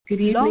Good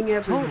evening,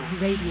 everyone.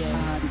 Radio.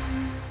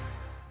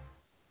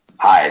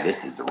 Hi, this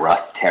is Russ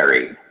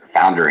Terry,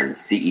 founder and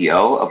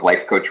CEO of Life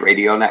Coach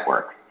Radio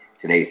Network.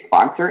 Today's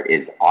sponsor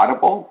is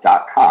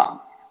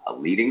Audible.com, a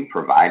leading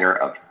provider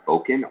of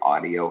spoken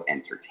audio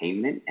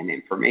entertainment and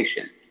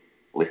information.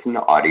 Listen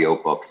to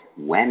audiobooks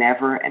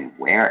whenever and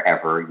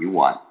wherever you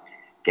want.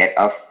 Get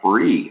a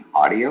free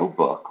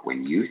audiobook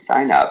when you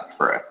sign up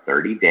for a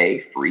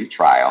 30-day free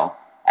trial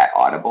at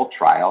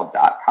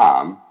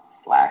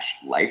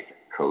audibletrial.com/lifecoachradio.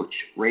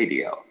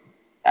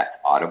 That's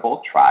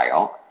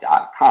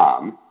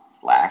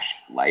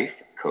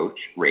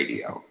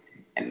audibletrial.com/lifecoachradio.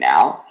 And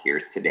now,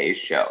 here's today's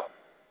show.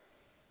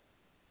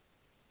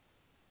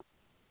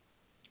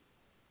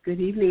 Good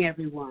evening,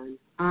 everyone.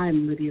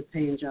 I'm Lydia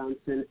Payne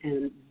Johnson,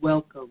 and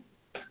welcome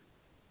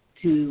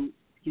to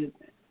the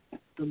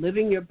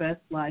Living Your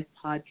Best Life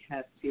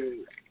podcast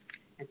series.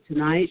 And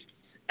tonight's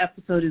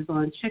episode is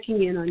on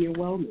checking in on your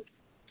wellness.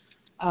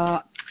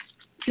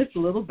 Just a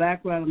little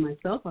background on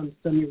myself. I'm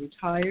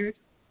semi-retired,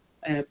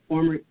 a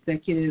former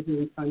executive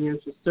in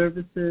financial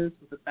services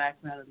with a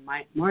background in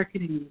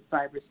marketing and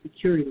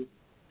cybersecurity.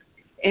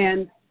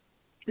 And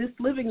this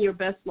Living Your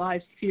Best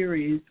Life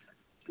series,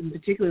 in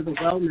particular the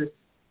wellness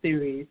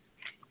series,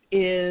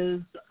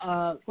 is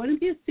going to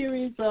be a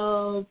series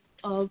of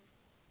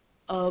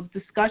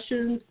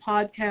discussions,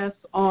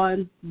 podcasts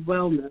on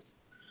wellness.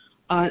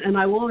 And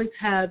I will always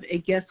have a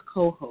guest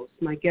co-host.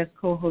 My guest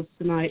co-host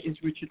tonight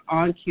is Richard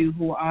Onque,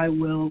 who I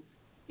will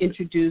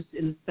introduce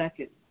in a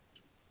second.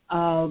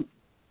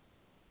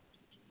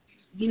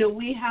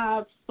 We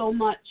have so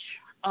much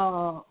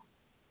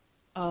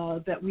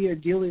that we are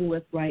dealing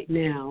with right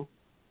now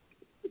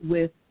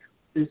with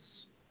this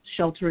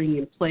sheltering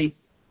in place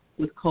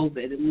with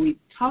COVID. And we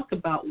talk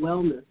about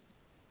wellness.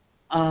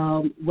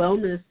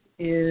 Wellness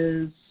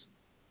is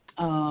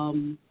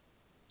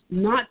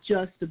not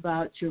just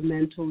about your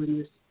mental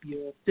and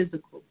your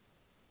physical,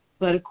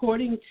 but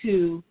according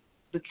to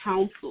the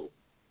Council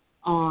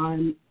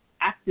on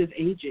Active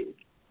Aging,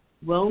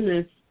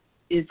 wellness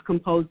is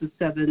composed of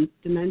 7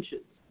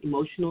 dimensions: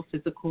 emotional,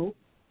 physical,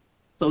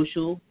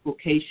 social,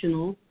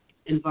 vocational,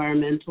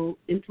 environmental,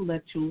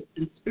 intellectual,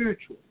 and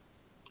spiritual.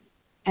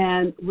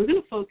 And we're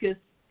going to focus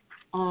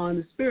on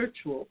the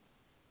spiritual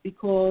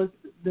because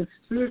the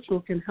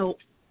spiritual can help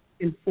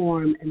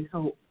inform and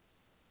help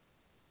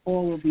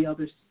all of the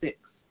other 6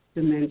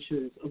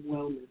 dimensions of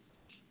wellness.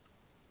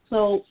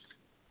 So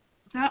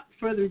without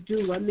further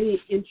ado, let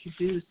me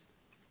introduce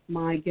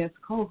my guest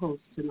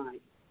co-host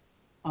tonight,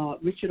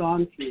 Richard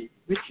Onque.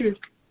 Richard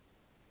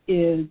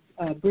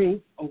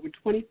brings over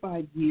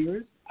 25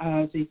 years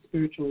as a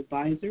spiritual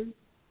advisor,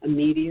 a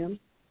medium.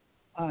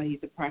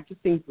 He's a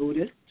practicing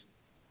Buddhist.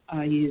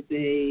 He is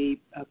a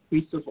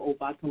priest of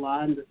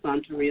Obatala and the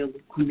Santeria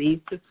Lukumi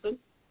system.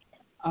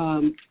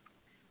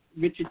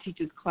 Richard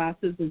teaches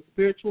classes in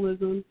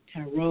spiritualism,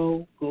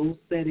 tarot, goal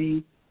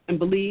setting, and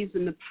believes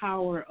in the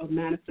power of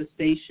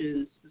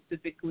manifestation,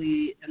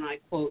 specifically, and I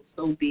quote,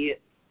 so be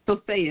it,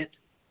 so say it,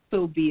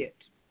 so be it.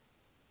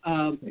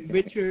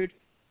 Richard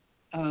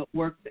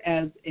works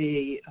as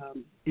in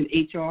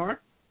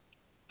HR,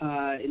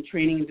 in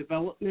training and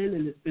development,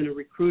 and has been a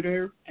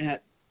recruiter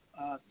at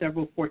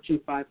several Fortune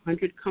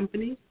 500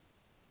 companies.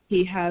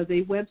 He has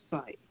a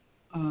website,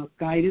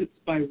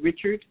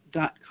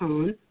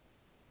 guidancebyrichard.com,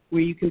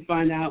 where you can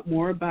find out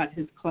more about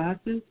his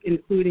classes,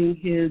 including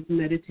his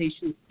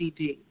meditation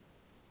CD.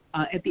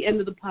 At the end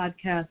of the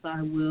podcast,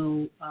 I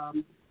will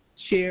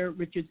share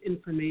Richard's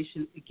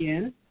information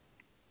again,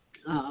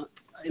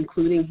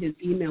 including his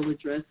email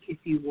address if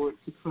you want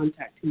to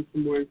contact him for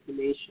more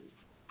information.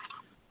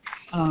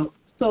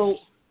 So,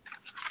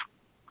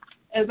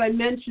 as I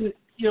mentioned,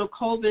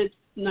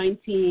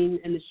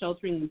 COVID-19 and the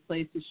sheltering in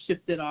place has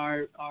shifted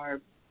our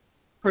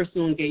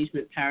personal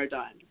engagement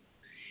paradigm.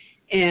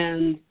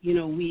 And,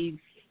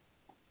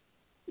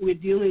 we're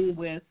dealing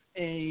with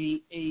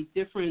a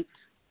different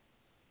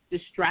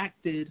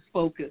distracted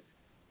focus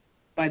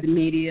by the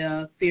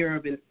media, fear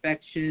of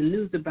infection,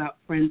 news about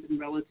friends and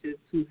relatives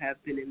who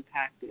have been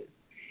impacted.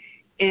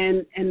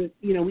 And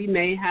we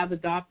may have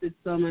adopted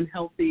some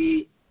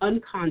unhealthy,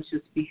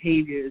 unconscious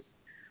behaviors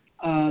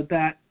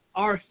that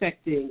are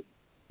affecting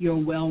your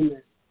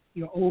wellness,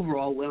 your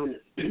overall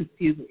wellness,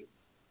 excuse me.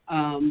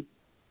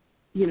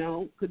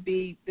 Could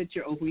be that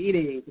you're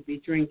overeating, could be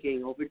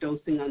drinking,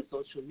 overdosing on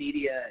social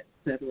media,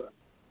 etc.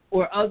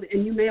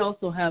 And you may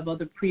also have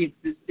other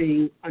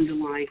pre-existing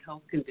underlying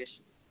health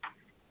conditions.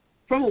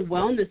 From a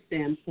wellness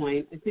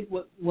standpoint, I think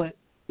what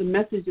the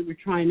message that we're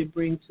trying to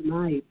bring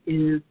tonight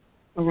is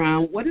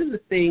around what are the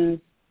things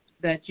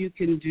that you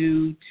can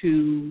do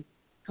to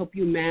help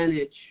you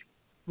manage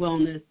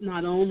wellness,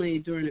 not only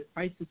during a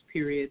crisis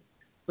period,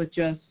 but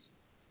just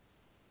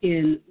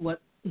in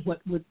what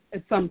would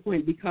at some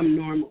point become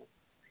normal.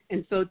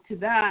 And so to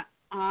that,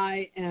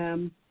 I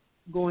am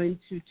going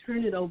to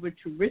turn it over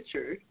to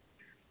Richard.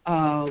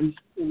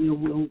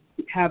 We'll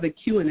have a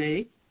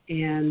Q&A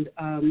and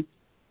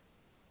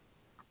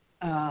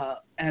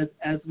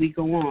as we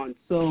go on.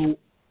 So,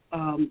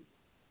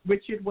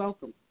 Richard,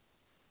 welcome.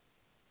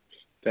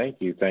 Thank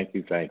you, thank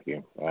you, thank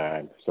you.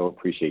 I so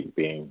appreciate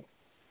being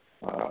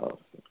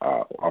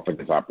offered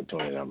this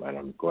opportunity, and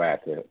I'm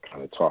glad to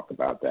kind of talk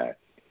about that.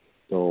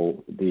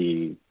 So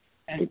the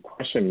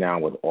question now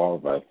with all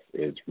of us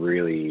is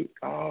really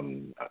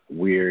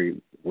we're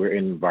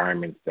in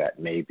environments that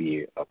may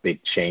be a big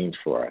change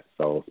for us.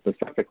 So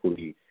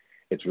specifically,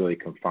 it's really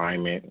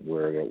confinement.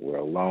 We're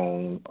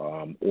alone,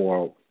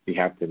 or we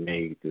have to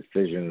make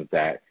decisions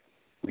that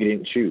we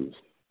didn't choose.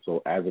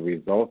 So as a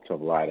result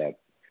of a lot of that,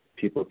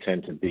 people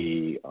tend to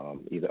be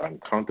either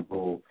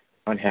uncomfortable,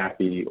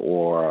 unhappy,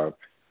 or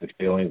the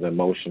feelings and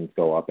emotions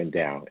go up and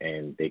down,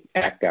 and they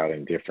act out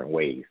in different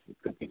ways. It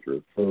could be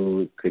through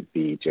food, could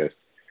be just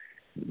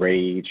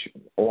rage,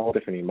 all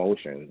different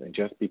emotions, and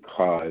just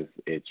because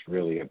it's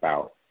really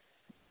about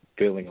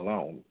feeling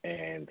alone.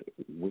 And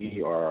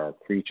we are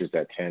creatures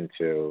that tend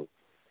to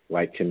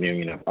like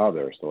communion of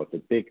others, so it's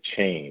a big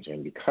change.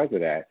 And because of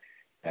that,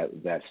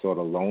 that sort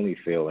of lonely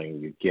feeling,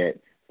 you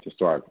get to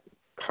start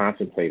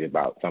contemplating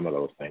about some of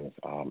those things.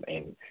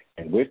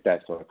 And with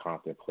that sort of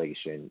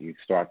contemplation, you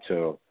start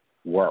to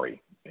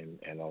worry.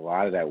 And a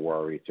lot of that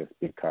worry is just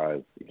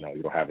because,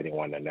 you don't have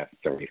anyone that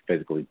necessarily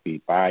physically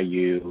be by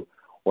you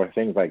or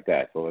things like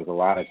that. So there's a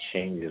lot of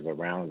changes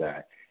around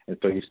that. And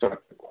so you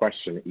start to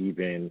question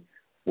even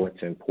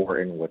what's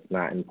important, what's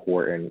not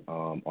important.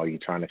 Are you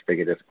trying to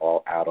figure this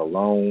all out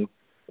alone,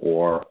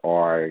 or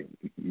are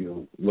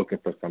you looking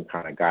for some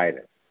kind of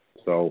guidance?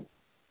 So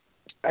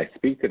I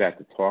speak to that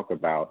to talk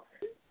about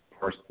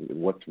first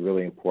what's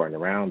really important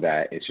around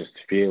that is just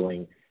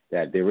feeling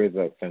that there is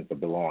a sense of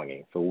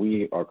belonging. So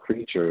we are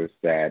creatures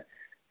that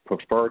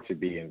prefer to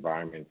be in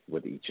environments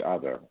with each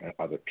other and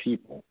other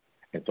people.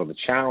 And so the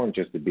challenge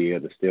is to be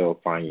able to still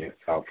find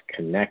yourself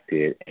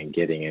connected and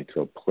getting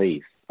into a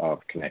place of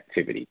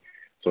connectivity.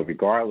 So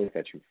regardless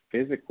that you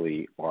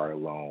physically are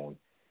alone,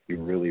 you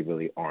really,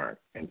 really aren't.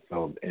 And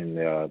so in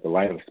the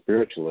light of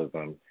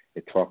spiritualism,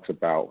 it talks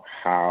about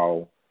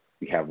how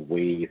we have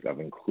ways of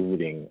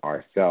including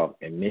ourselves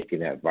and making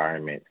that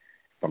environment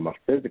from a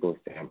physical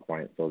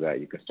standpoint so that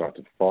you can start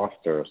to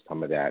foster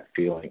some of that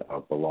feeling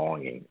of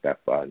belonging,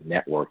 that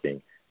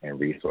networking and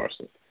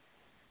resources.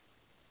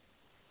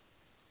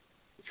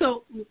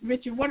 So,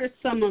 Richard, what are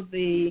some of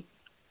the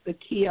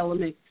key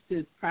elements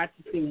to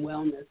practicing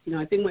wellness?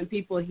 I think when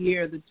people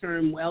hear the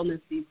term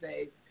wellness these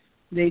days,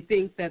 they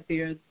think that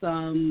there's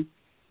some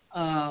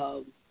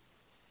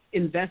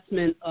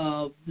investment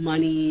of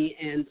money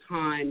and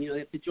time. They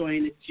have to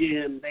join a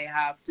gym, they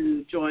have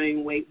to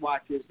join Weight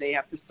Watchers, they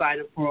have to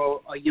sign up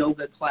for a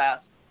yoga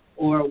class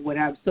or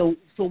whatever. So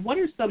what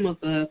are some of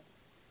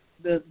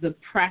the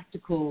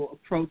practical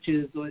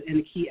approaches and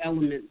the key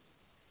elements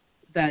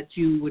that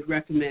you would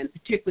recommend,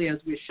 particularly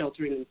as we're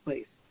sheltering in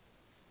place?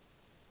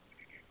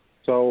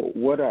 So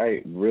what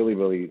I really,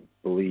 really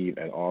believe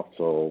and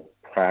also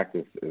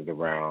practice is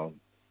around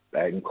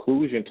that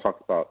inclusion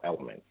talks about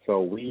elements.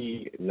 So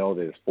we know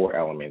there's 4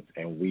 elements,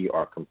 and we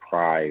are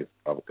comprised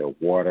of the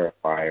water,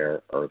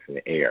 fire, earth, and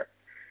the air.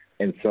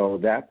 And so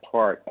that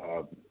part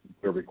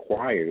we're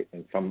required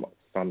in some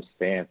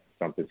stance,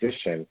 some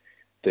position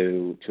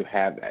to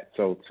have that.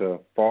 So to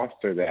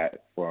foster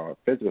that from a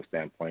physical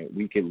standpoint,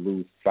 we could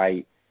lose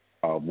sight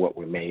of what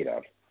we're made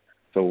of.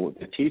 So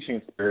the teaching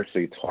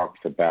spiritually talks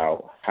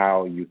about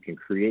how you can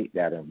create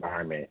that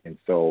environment, and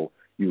so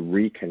you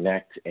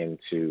reconnect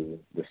into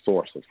the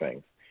source of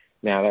things.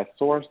 Now, that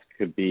source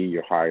could be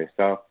your higher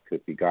self,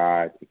 could be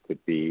God, it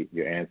could be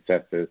your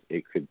ancestors,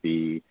 it could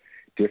be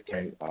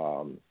different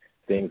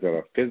things that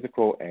are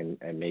physical and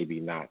maybe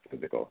not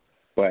physical.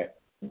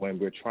 But when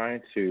we're trying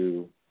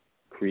to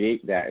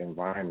create that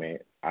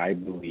environment, I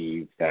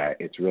believe that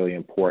it's really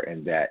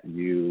important that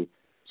you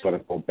sort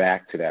of go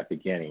back to that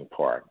beginning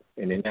part.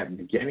 And in that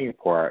beginning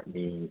part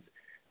means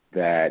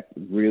that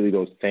really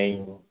those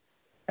same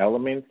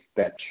elements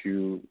that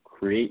you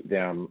create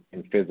them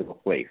in physical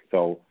place.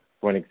 So,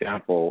 for an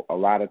example, a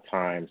lot of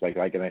times, like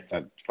I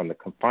said, from the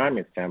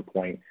confinement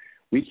standpoint,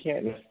 we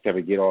can't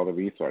necessarily get all the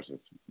resources.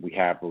 We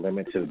have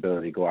limited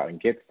ability to go out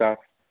and get stuff.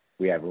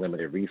 We have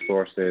limited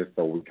resources,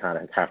 so we kind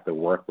of have to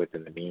work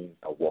within the means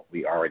of what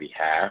we already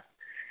have.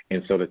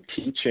 And so the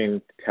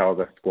teaching tells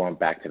us going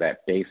back to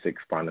that basic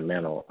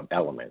fundamental of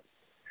elements.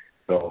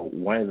 So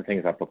one of the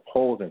things I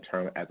propose in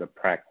terms as a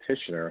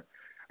practitioner,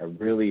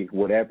 really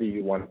whatever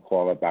you want to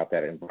call about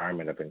that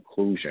environment of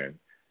inclusion,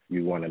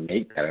 you want to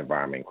make that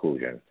environment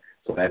inclusion.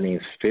 So that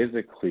means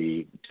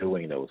physically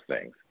doing those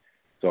things.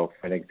 So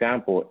for an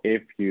example,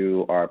 if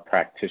you are a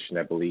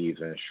practitioner that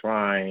believes in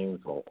shrines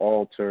or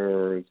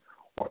altars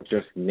or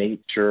just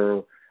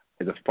nature,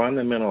 the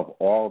fundamental of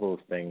all those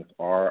things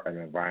are an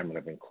environment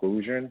of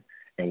inclusion,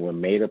 and we're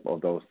made up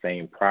of those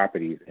same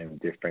properties in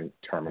different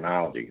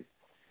terminologies.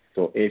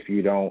 So if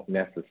you don't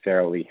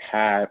necessarily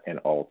have an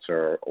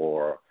altar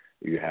or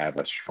you have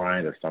a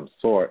shrine of some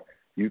sort,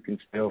 you can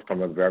still,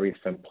 from a very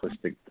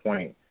simplistic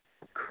point,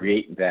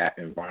 create that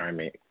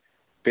environment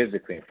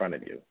physically in front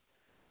of you.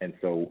 And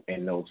so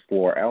in those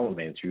 4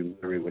 elements, you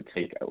literally would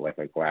take like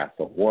a glass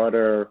of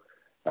water.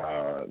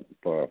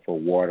 For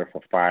water,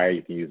 for fire,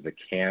 you can use a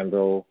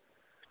candle.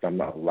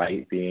 Some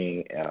light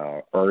being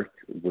earth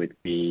would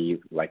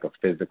be like a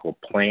physical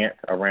plant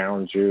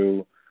around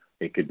you.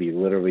 It could be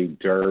literally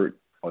dirt,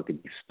 or it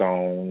could be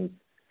stones.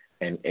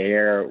 And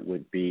air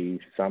would be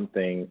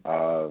something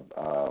of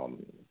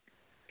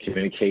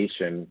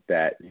communication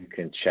that you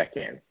can check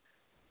in.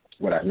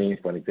 What I mean,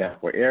 for an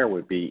example, air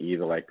would be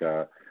either like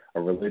a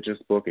religious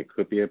book, it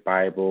could be a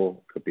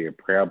Bible, it could be a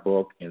prayer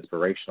book,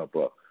 inspirational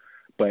book.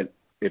 But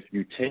if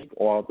you take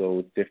all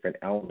those different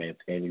elements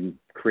and you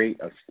create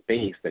a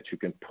space that you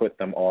can put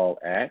them all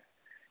at,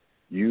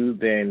 you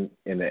then,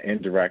 in an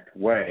indirect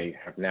way,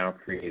 have now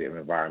created an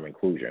environment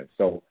inclusion.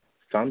 So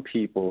some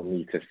people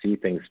need to see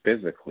things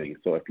physically.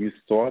 So if you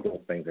saw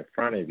those things in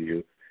front of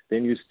you,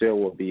 then you still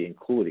will be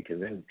included,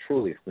 because then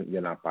truly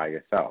you're not by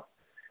yourself.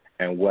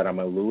 And what I'm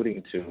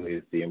alluding to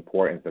is the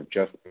importance of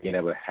just being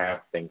able to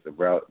have things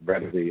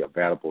readily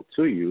available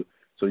to you,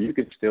 so you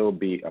can still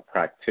be a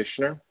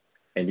practitioner,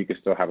 and you can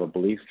still have a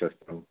belief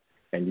system,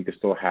 and you can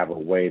still have a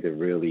way to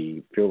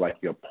really feel like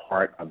you're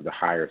part of the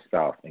higher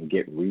self and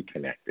get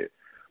reconnected.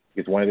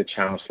 Because one of the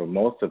challenges for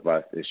most of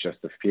us is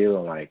just the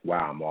feeling like,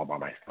 wow, I'm all by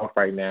myself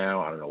right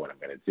now. I don't know what I'm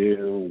going to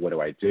do. What do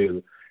I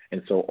do?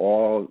 And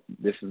so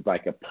this is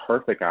like a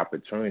perfect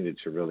opportunity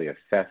to really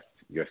assess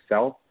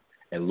yourself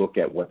and look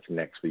at what's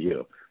next for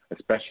you,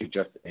 especially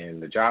just in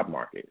the job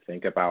market.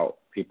 Think about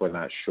people are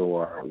not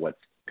sure what's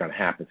going to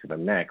happen to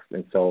them next.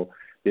 And so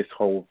this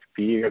whole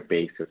fear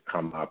base has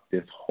come up,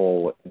 this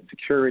whole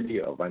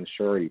insecurity of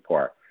unsurety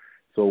part.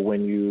 So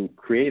when you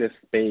create a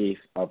space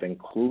of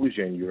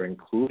inclusion, you're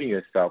including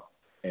yourself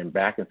and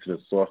back into the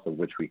source of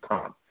which we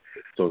come.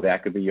 So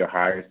that could be your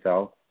higher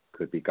self,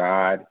 could be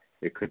God,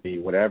 it could be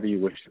whatever you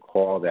wish to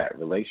call that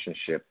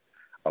relationship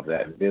of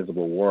that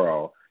invisible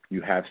world.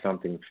 You have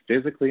something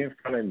physically in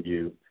front of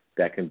you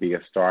that can be a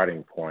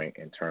starting point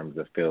in terms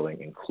of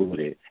feeling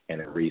included and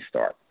a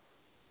restart.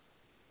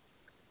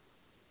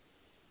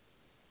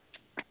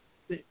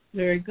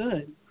 Very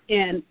good.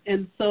 And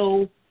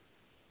so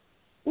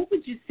what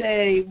would you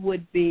say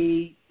would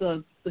be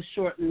the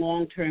short and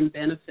long-term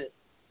benefits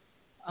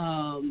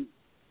of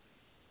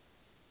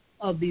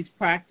these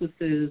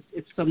practices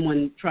if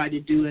someone tried to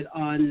do it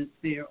on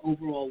their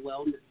overall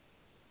wellness?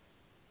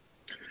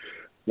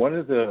 One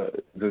of the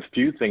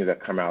few things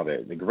that come out of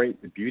it,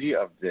 the beauty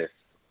of this,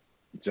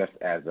 just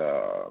as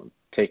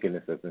taking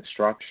this as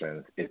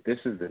instructions, is this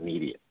is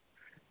immediate.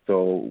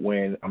 So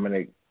when I'm going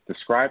to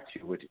describe to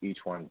you what each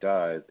one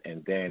does,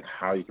 and then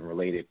how you can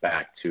relate it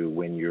back to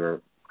when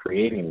you're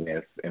creating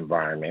this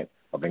environment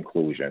of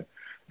inclusion.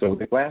 So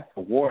the glass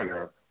of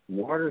water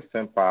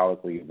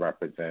symbolically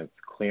represents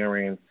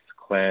clearance,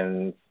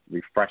 cleanse,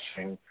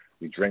 refreshing.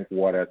 We drink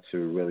water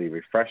to really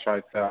refresh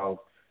ourselves.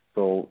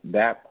 So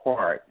that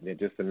part,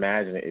 just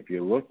imagine it. If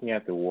you're looking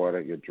at the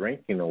water, you're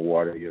drinking the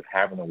water, you're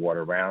having the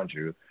water around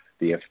you,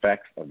 the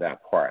effects of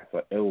that part.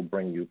 So it will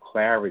bring you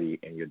clarity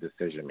in your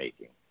decision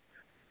making.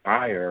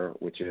 Fire,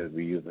 which is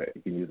you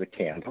can use a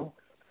candle.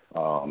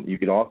 You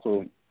can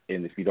also,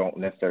 and if you don't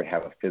necessarily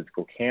have a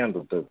physical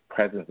candle, the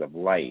presence of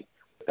light,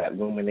 that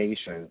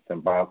illumination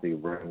symbolically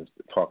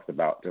talks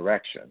about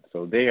direction.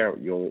 So there,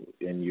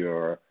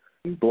 your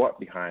thought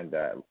behind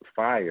that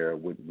fire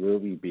would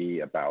really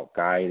be about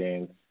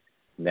guidance,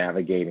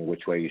 navigating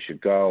which way you should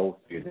go,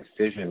 your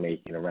decision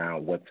making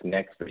around what's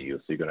next for you.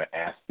 So you're going to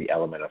ask the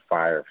element of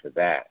fire for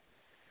that.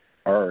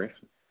 Earth,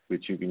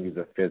 which you can use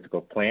a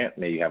physical plant.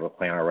 Maybe you have a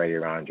plant already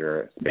around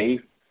your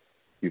space.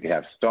 You can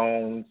have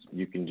stones.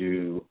 You can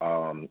do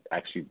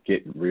actually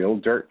get real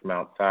dirt from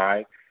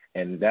outside.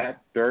 And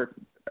that dirt,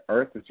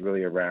 earth is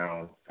really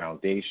around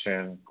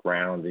foundation,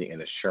 grounding,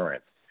 and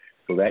assurance.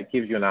 So that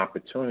gives you an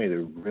opportunity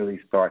to really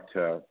start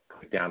to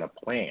put down a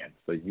plan.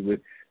 So you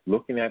would,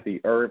 looking at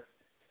the earth,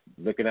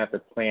 looking at the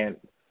plant,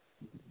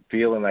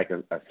 feeling like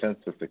a sense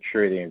of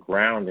security and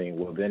grounding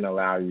will then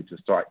allow you to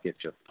start get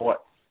your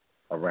thoughts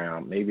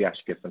around, maybe I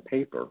should get some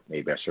paper.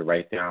 Maybe I should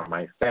write down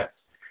my steps.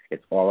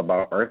 It's all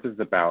about, earth is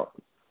about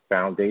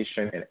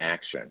foundation and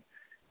action.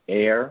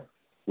 Air,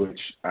 which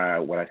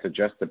what I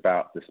suggest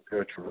about the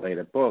spiritual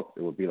related books,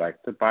 it would be like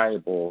the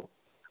Bible,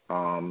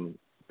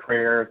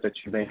 prayers that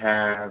you may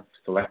have,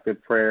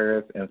 selected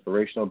prayers,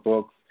 inspirational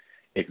books.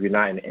 If you're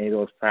not in any of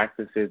those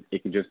practices,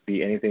 it could just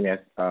be anything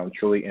that's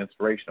truly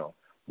inspirational.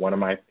 One of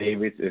my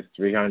favorites is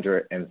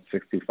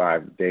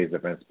 365 Days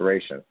of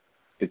Inspiration.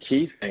 The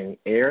key thing,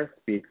 air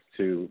speaks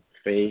to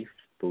faith,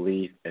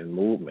 belief, and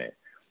movement.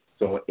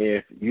 So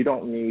if you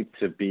don't need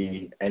to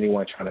be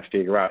anyone trying to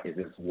figure out, is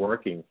this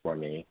working for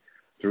me?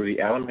 Through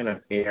the element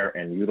of air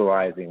and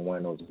utilizing one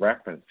of those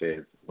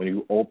references, when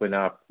you open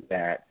up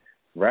that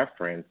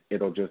reference,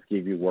 it'll just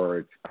give you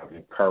words of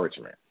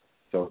encouragement.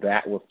 So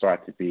that will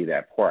start to be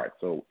that part.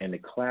 So in the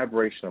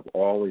collaboration of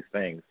all these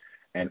things,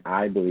 and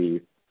I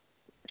believe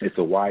it's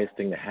a wise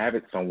thing to have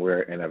it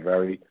somewhere in a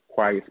very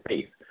quiet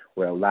space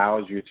where it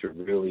allows you to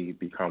really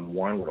become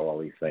one with all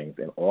these things.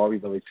 And all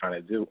you're really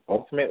trying to do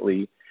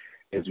ultimately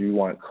is you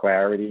want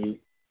clarity,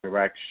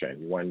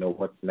 direction. You want to know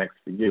what's next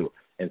for you.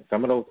 And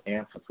some of those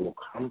answers will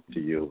come to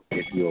you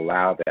if you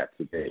allow that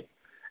to be.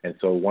 And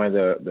so one of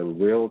the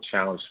real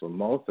challenge for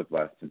most of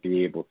us to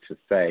be able to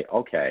say,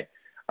 okay,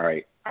 all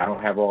right, I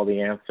don't have all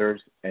the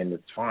answers, and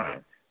it's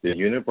fine. The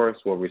universe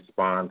will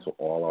respond to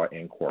all our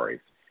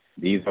inquiries.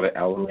 These are the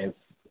elements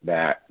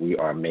that we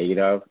are made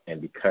of,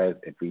 and because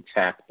if we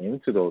tap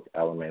into those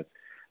elements,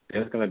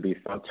 there's going to be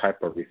some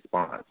type of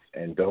response.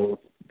 And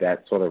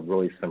that sort of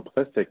really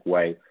simplistic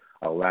way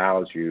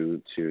allows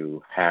you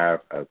to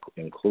have an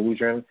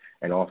inclusion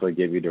and also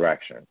give you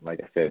direction. Like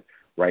I said,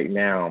 right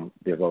now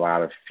there's a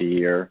lot of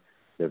fear,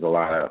 there's a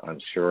lot of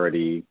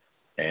uncertainty,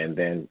 and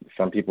then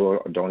some people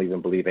don't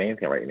even believe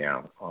anything right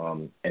now.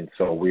 And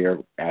so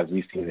as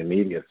we see in the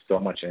media, so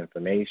much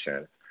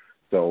information.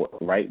 So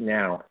right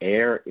now,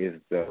 air is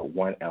the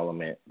one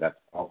element that's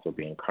also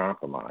being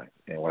compromised.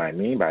 And what I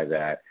mean by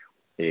that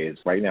is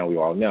right now we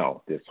all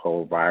know this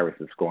whole virus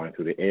is going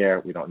through the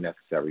air. We don't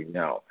necessarily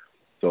know.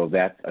 So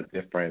that's a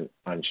different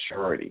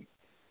unsurety.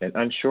 And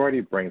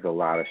unsurety brings a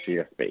lot of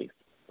fear space.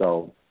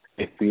 So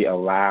if we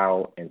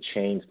allow and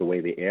change the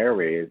way the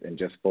air is and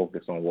just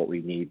focus on what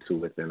we need to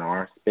within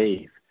our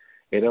space,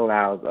 it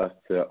allows us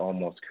to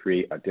almost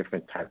create a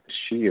different type of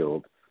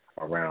shield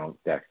around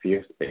that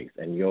fear space.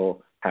 And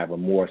you'll have a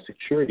more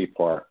security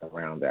part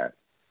around that.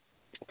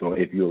 So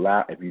if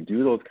you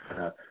do those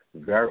kind of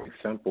very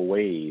simple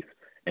ways,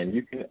 and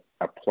you can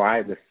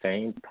apply the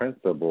same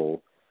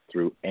principle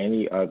through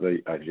any other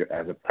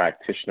as a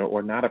practitioner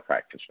or not a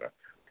practitioner.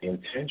 The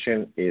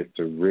intention is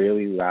to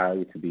really allow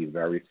you to be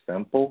very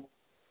simple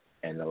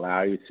and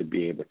allow you to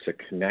be able to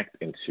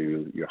connect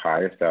into your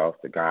higher self,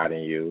 the God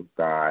in you,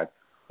 God,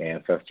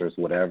 ancestors,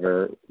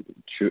 whatever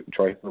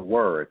choice of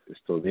words is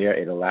still there.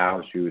 It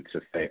allows you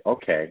to say,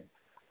 okay,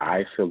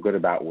 I feel good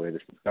about where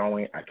this is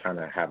going. I kind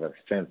of have a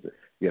sense.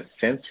 Your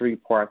sensory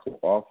parts will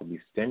also be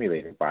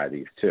stimulated by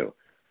these too.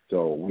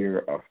 So we're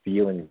a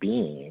feeling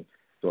being.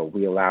 So if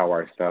we allow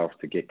ourselves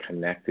to get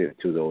connected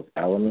to those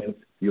elements,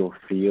 you'll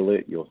feel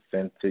it, you'll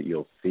sense it,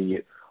 you'll see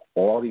it.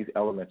 All these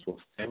elements will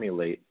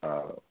stimulate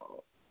a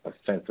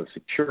sense of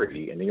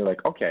security, and then you're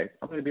like, okay,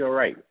 I'm going to be all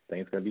right.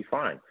 Things are going to be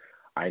fine.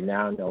 I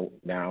now know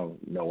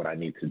what I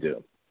need to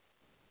do.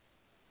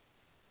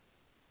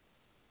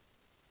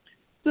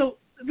 So,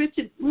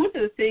 Richard, one of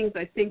the things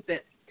I think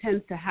that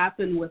tends to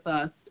happen with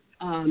us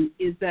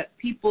is that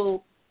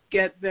people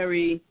get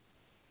very,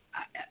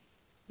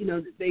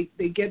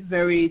 they get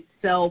very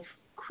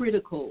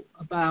self-critical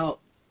about,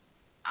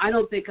 I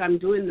don't think I'm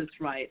doing this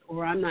right,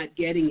 or I'm not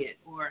getting it,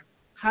 or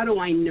how do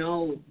I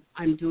know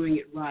I'm doing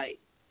it right?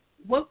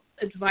 What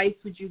advice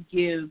would you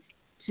give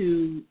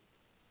to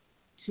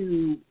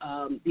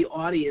the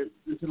audience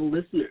and to the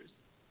listeners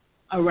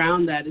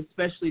around that,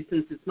 especially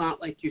since it's not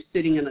like you're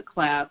sitting in a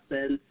class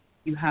and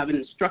you have an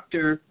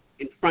instructor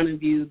in front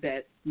of you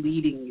that's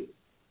leading you?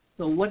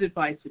 So what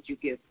advice would you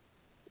give?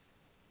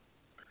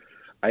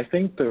 I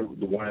think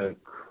one of the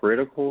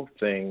critical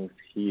things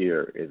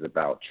here is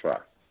about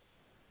trust.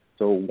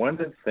 So one of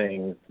the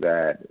things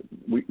that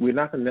we're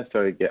not going to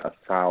necessarily get a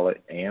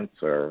solid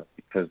answer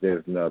because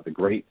the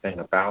great thing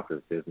about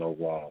this, there's no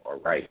wrong or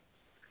right.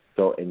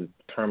 So in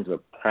terms of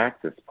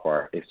practice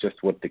part, it's just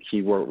what the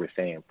key word we're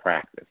saying,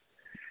 practice.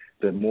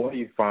 The more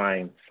you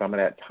find some of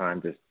that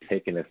time just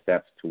taking the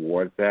steps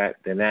towards that,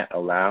 then that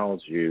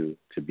allows you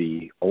to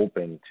be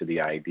open to the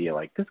idea,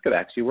 like, this could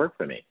actually work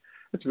for me.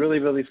 It's really,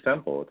 really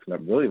simple. It's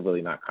not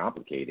really not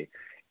complicated.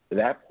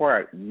 That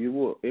part,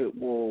 it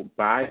will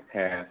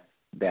bypass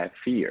that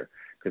fear,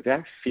 because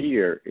that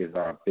fear is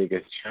our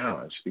biggest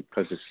challenge,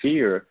 because the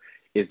fear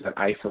is the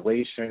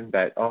isolation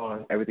that,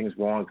 everything's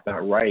wrong, it's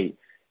not right.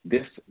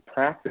 This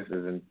practice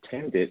is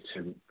intended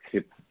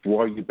to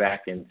draw you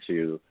back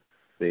into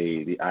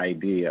the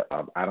idea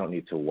of, I don't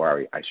need to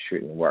worry, I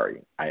shouldn't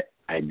worry.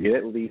 I did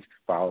at least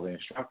follow the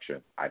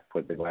instruction. I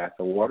put the glass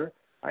of water,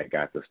 I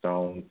got the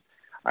stones,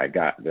 I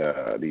got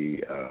the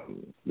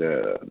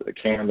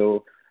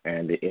candle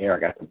and the air, I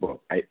got the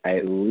book. I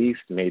at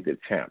least made the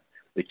attempt.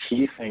 The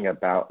key thing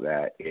about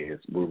that is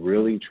we're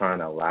really trying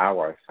to allow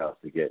ourselves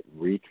to get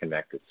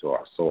reconnected to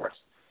our source,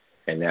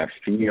 and that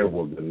fear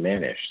will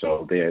diminish.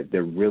 So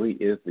there really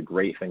is the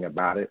great thing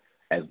about it,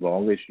 as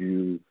long as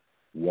you,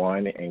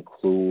 one,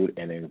 include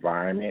an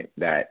environment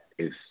that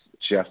is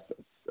just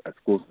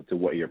exclusive to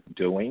what you're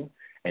doing,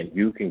 and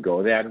you can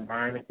go to that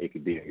environment. It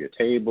could be at your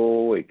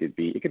table. It could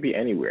be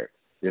anywhere.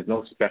 There's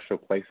no special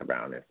place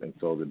around this. And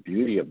so the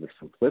beauty of the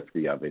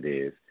simplicity of it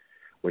is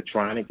we're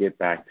trying to get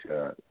back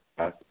to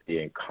us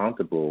being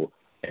comfortable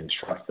and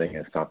trusting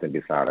in something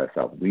beside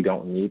ourselves. We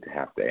don't need to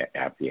have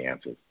the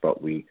answers,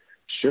 but we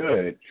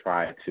should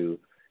try to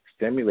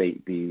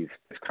stimulate this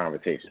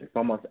conversation. It's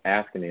almost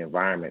asking the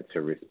environment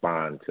to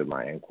respond to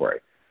my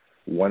inquiry.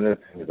 One of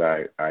the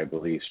things I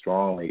believe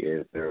strongly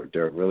is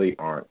there really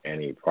aren't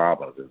any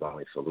problems. There's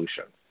only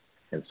solutions.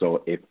 And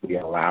so if we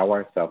allow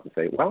ourselves to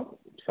say, well,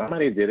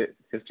 somebody did it,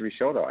 history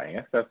showed our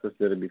ancestors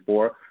did it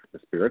before, the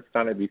spirit's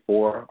done it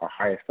before, our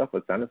higher self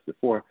has done this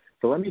before,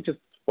 so let me just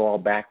fall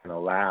back and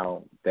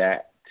allow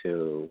that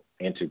to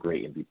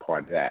integrate and be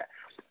part of that.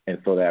 And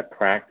so that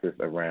practice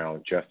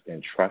around just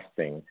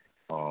entrusting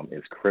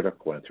is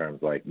critical in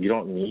terms like you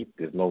don't need,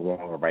 there's no wrong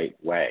or right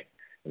way.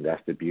 And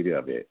that's the beauty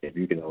of it. If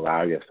you can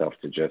allow yourself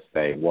to just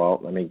say, well,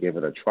 let me give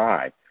it a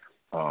try.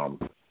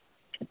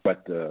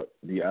 But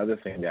the other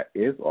thing that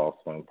is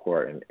also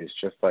important is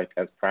just like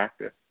as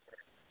practice.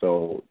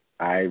 So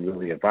I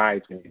really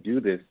advise when you do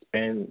this,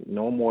 spend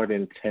no more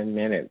than 10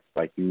 minutes.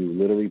 Like you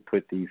literally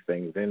put these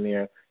things in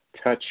there,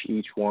 touch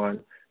each one,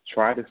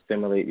 try to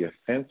stimulate your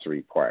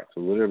sensory part.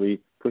 So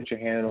literally put your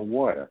hand in the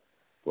water,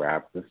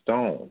 grab the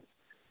stones.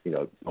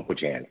 Don't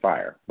put your hand in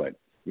fire, but,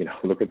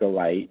 look at the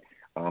light,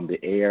 the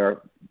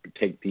air,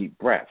 take deep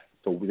breaths.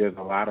 So there's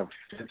a lot of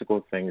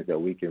physical things that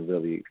we can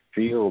really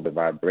feel the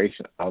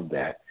vibration of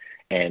that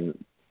and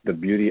the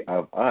beauty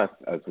of us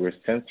as we're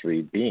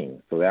sensory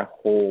beings. So that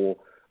whole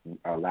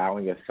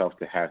allowing yourself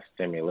to have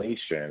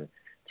stimulation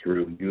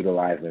through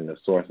utilizing the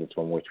sources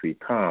from which we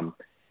come,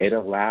 it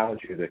allows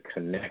you to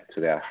connect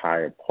to that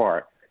higher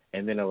part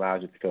and then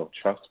allows you to feel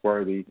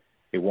trustworthy.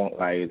 It won't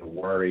allow you to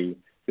worry.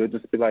 You'll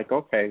just be like,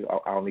 okay,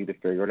 I'll need to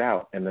figure it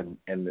out. And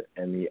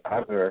the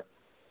other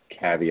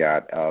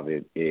caveat of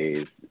it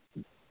is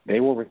they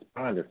will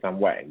respond in some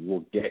way. You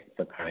will get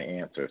some kind of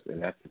answers,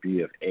 and that's the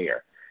beauty of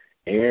air.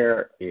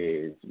 Air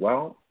is,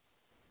 well,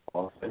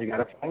 all of a sudden you got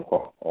a phone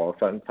call. All of a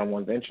sudden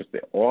someone's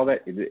interested. All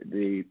that,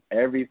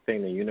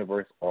 everything, the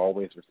universe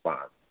always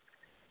responds.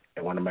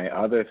 And one of my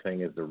other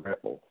things is the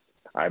ripple.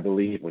 I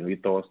believe when we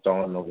throw a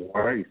stone in the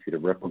water, you see the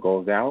ripple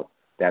goes out.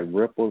 That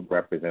ripple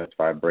represents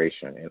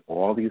vibration, and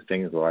all these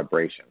things are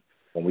vibration.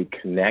 When we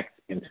connect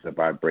into the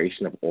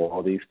vibration of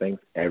all these things,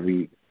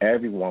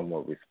 everyone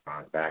will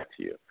respond back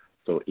to you.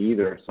 So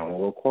either someone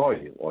will call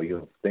you or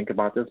you'll think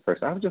about this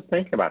person. I was just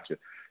thinking about you.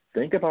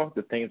 Think about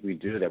the things we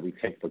do that we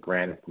take for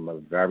granted from a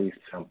very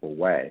simple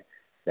way.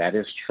 That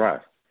is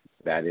trust.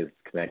 That is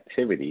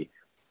connectivity.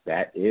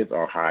 That is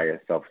our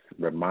higher self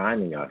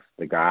reminding us,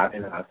 the God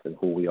in us and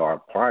who we are a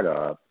part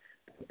of.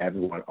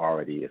 Everyone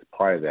already is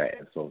part of that,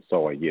 and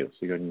so are you.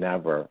 So you're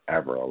never,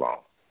 ever alone.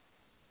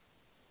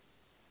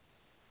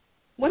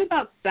 What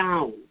about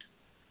sound?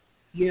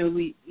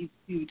 You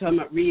were talking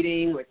about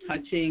reading or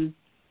touching,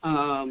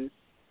 stone,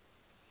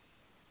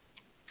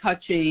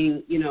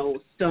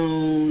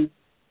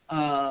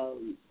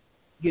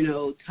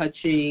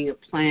 touching a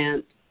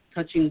plant,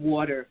 touching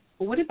water.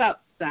 But what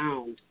about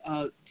sound?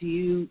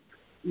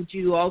 Would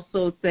you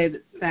also say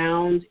that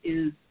sound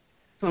is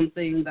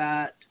something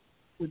that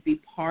would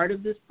be part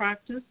of this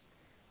practice?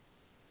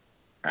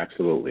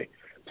 Absolutely.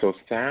 So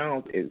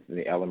sound is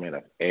the element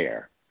of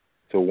air.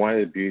 So one of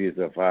the beauties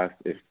of us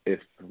is if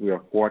we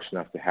are fortunate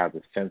enough to have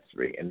the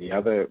sensory, and the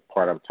other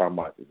part I'm talking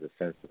about is the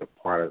sensitive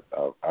part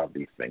of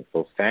these things.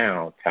 So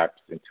sound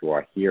taps into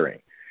our hearing.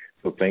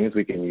 So things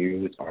we can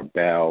use are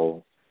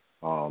bells,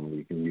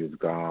 you can use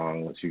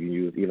gongs, you can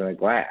use even a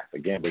glass.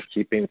 Again, we're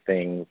keeping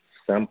things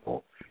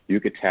simple. You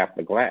could tap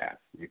the glass.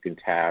 You can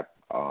tap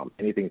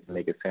anything to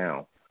make a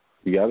sound.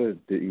 The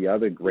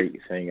other great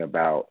thing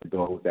about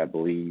those that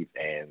believe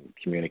in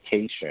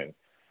communication,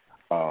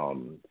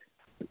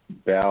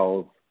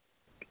 bells,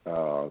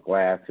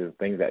 glasses,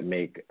 things that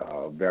make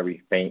a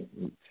very faint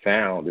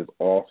sound is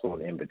also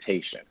an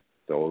invitation.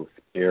 So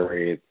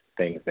spirits,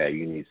 things that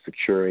you need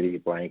security,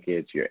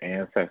 blankets, your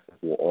ancestors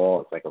will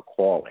all, it's like a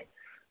calling.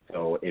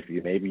 So if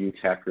you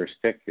tap your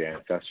stick, your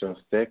ancestral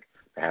stick,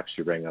 perhaps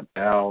you ring a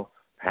bell,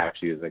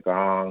 perhaps you use a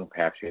gong,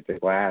 perhaps you hit the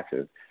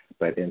glasses.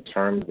 But in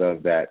terms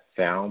of that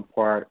sound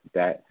part,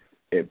 the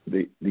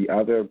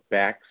other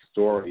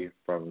backstory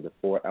from the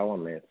four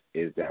elements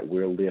is that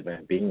we're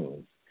living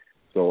beings.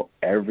 So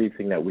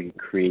everything that we can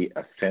create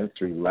a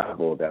sensory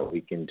level that we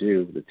can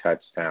do, the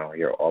touch, sound,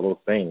 hear, all those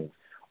things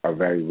are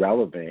very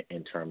relevant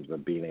in terms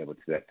of being able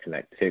to that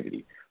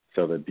connectivity.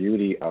 So the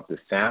beauty of the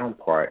sound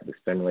part, the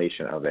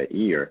stimulation of that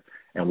ear,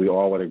 and we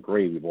all would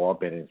agree, we've all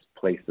been in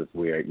places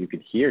where you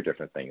can hear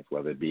different things,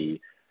 whether it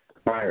be a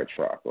fire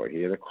truck or you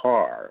hear the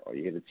car or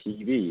you hear the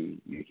TV,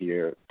 you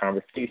hear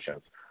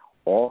conversations.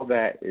 All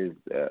that is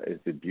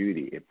the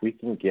beauty. If we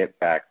can get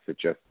back to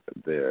just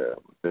the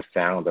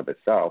sound of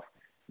itself,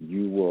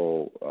 you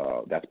will.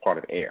 That's part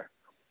of air.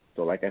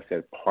 So, like I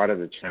said, part of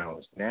the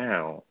challenge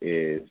now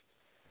is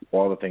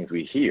all the things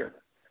we hear.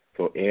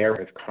 So air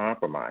is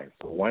compromised.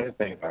 So one of the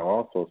things I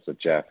also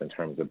suggest in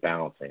terms of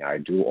balancing, I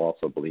do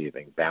also believe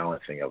in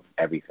balancing of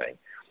everything.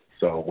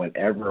 So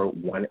whenever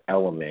one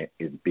element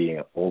is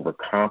being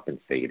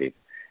overcompensated,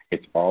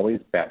 it's always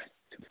best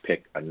to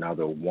pick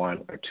another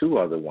one or two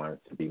other ones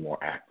to be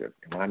more active.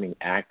 And when I mean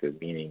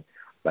active, meaning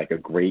like a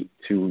great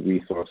two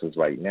resources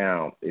right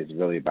now is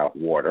really about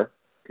water,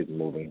 because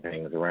moving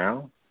things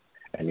around,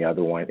 and the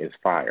other one is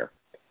fire.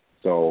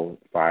 So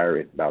fire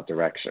is about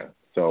direction.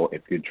 So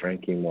if you're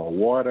drinking more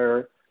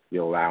water,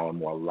 you're allowing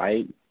more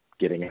light,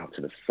 getting out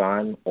to the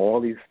sun, all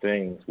these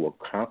things will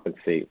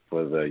compensate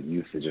for the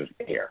usage of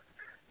air.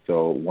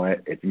 So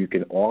if you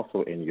can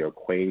also, in your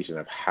equation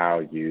of how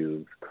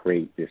you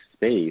create this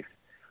space,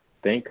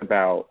 think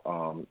about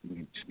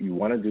you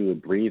want to do the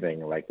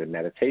breathing like the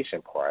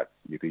meditation part.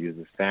 You could use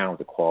the sound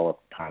to call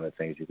upon the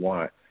things you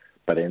want.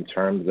 But in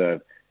terms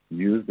of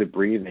use the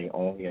breathing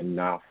only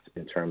enough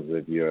in terms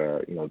of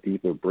your,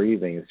 deeper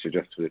breathing to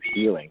just to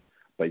healing.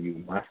 But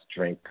you must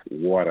drink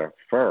water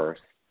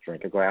first.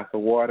 Drink a glass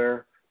of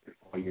water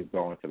before you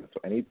go into it. So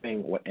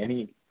when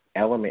any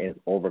element is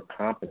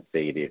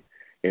overcompensated,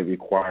 it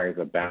requires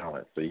a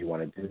balance. So you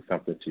want to do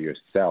something to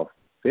yourself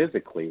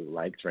physically,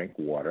 like drink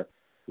water,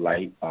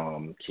 like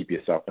keep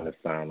yourself in the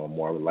sun or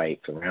more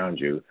lights around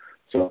you,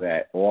 so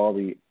that all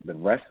the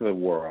rest of the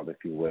world, if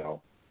you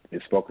will,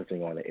 is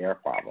focusing on the air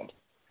problems.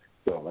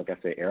 So, like I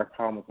said, air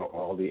problems are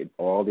all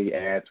the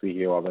ads we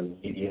hear, all the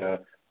media,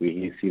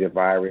 we see the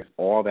virus,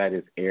 all that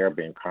is air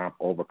being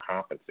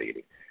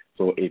overcompensated.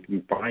 So if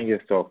you find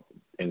yourself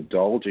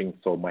indulging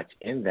so much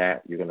in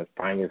that, you're going to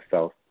find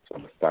yourself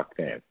sort of stuck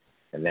in,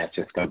 and that's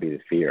just going to be the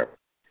fear.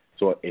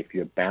 So if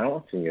you're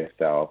balancing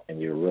yourself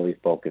and you're really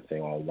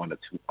focusing on one or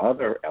two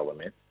other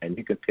elements, and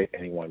you can pick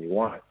any one you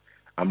want,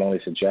 I'm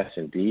only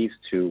suggesting these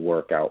two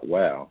work out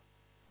well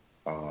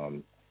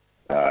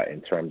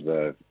in terms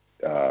of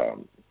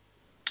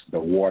the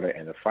water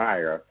and the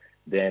fire.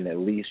 Then at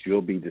least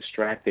you'll be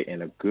distracted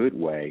in a good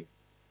way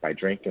by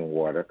drinking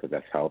water, because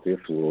that's healthier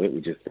fluid.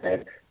 We just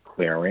said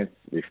clearance,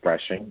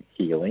 refreshing,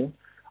 healing.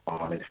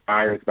 And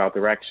fire is about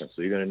direction.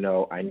 So you're going to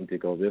know, I need to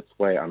go this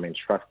way. I'm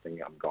entrusting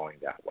I'm going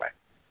that way.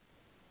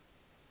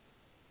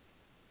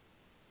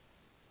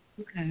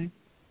 Okay.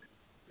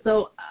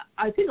 So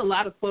I think a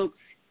lot of folks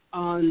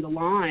on the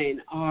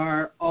line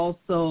are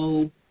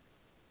also,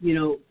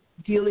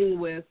 dealing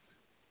with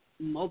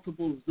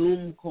multiple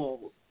Zoom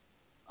calls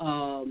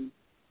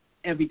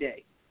every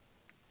day.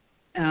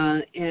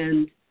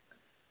 And,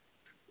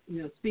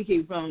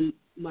 speaking from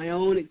my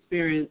own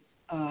experience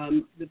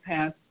the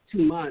past 2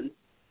 months,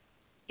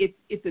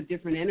 it's a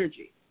different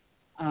energy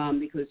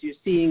because you're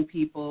seeing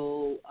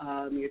people,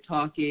 you're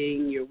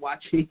talking, you're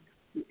watching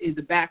in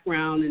the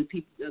background and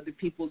other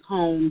people's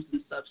homes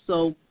and stuff.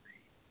 So,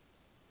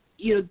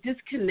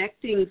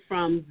 disconnecting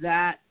from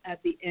that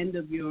at the end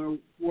of your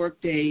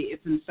workday, if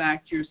in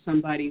fact you're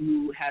somebody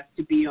who has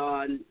to be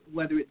on,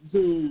 whether it's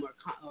Zoom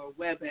or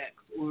WebEx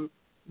or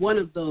one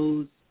of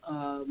those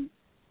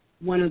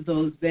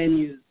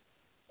venues,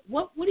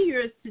 what are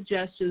your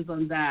suggestions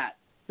on that?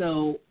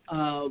 So,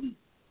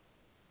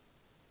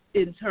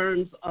 in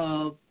terms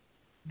of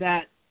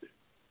that,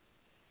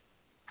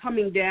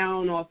 coming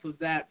down off of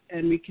that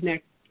and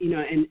reconnect,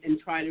 and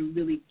try to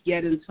really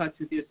get in touch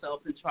with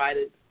yourself and try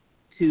to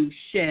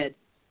shed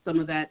some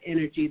of that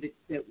energy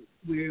that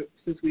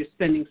since we're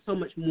spending so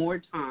much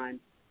more time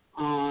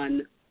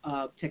on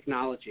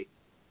technology.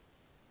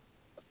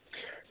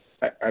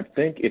 I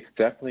think it's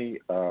definitely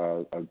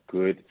a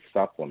good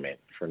supplement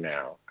for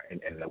now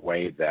in the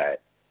way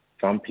that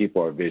some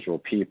people are visual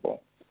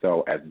people.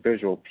 So as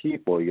visual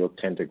people, you'll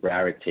tend to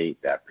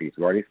gravitate that piece.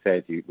 We already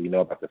said we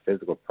know about the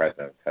physical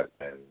presence has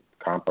been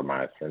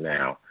compromised for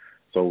now.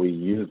 So we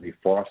usually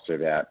foster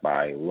that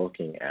by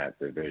looking at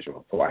the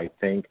visual. So I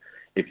think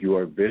if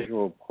you're a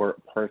visual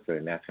person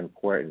and that's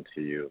important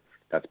to you,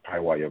 that's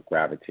probably why you'll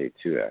gravitate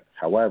to it.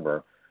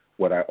 However,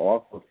 what I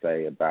also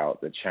say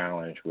about the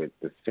challenge with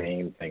the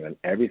same thing on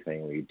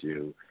everything we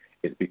do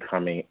is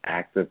becoming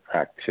active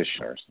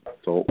practitioners.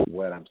 So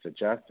what I'm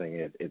suggesting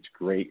is it's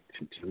great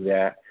to do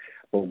that,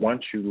 but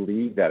once you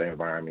leave that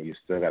environment, you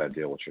still got to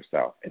deal with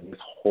yourself. And this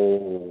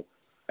whole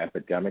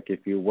epidemic,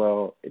 if you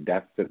will,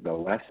 that's the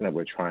lesson that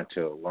we're trying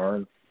to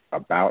learn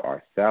about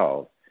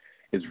ourselves,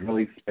 is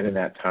really spending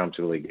that time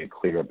to really get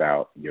clear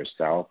about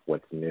yourself,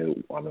 what's new,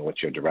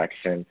 what's your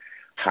direction,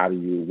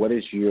 what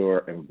is your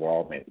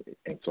involvement,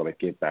 and sort of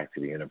get back to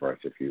the universe,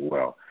 if you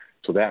will.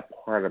 So that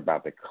part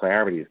about the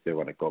clarity is still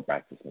going to go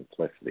back to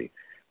simplicity.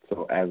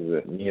 So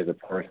me as a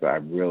person, I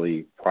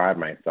really pride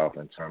myself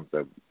in terms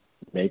of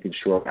making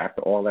sure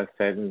after all that's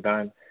said and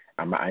done,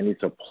 I need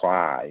to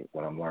apply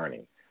what I'm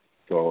learning.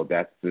 So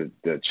that's the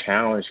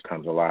challenge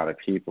comes a lot of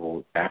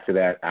people after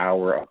that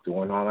hour of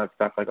doing all that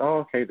stuff, like, oh,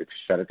 okay, they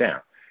shut it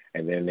down.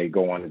 And then they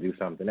go on to do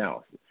something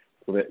else.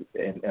 So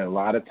and a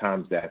lot of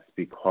times that's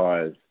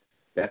because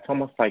that's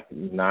almost like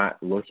not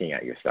looking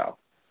at yourself.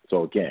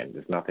 So again,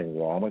 there's nothing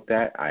wrong with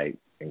that. I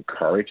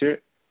encourage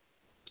it,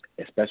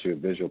 especially a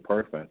visual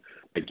person.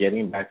 But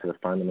getting back to the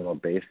fundamental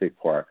basic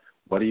part,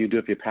 what do you do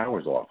if your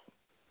power's off?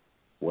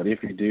 What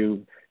if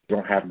you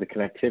don't have the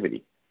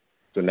connectivity?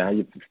 So now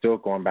you're still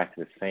going back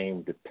to the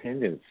same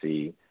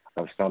dependency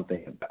of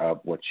something of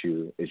what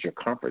is your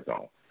comfort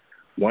zone.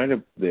 One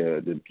of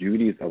the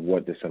beauties of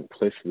what the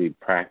simplicity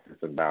practice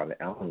about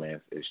the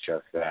elements is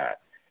just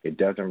that. It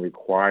doesn't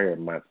require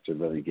much to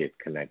really get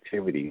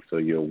connectivity, so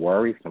you're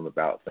worrisome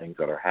about things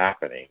that are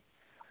happening.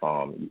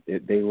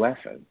 They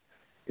lessen.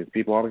 Because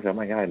people always say, oh,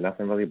 my God,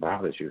 nothing really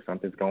bothers you.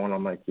 Something's going on.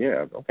 I'm like,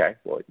 yeah, okay,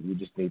 well, you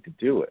just need to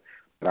do it.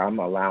 But I'm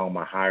allowing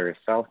my higher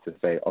self to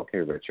say, okay,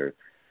 Richard,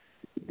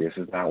 this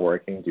is not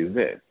working, do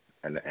this.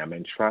 And I'm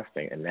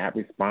entrusting, and that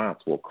response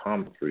will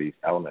come through these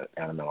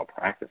elemental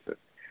practices.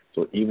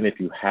 So even if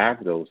you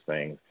have those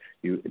things,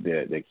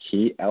 the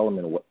key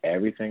element of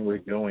everything we're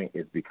doing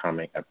is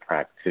becoming a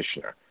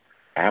practitioner.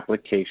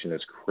 Application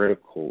is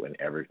critical in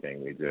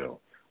everything we do.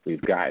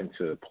 We've gotten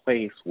to a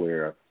place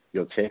where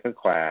you'll take a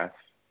class,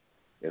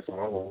 It's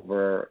all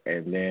over,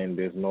 and then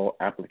there's no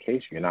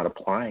application. You're not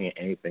applying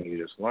anything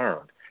you just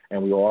learned.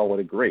 And we all would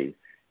agree.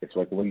 It's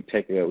like when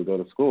we go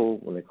to school,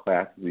 when the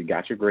class, you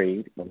got your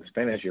grade, when it's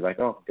finished, you're like,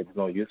 oh, there's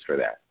no use for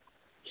that.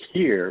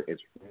 Here,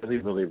 it's really,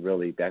 really,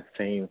 really that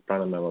same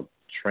fundamental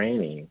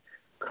training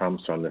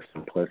comes from the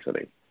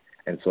simplicity.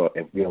 And so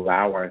if we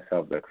allow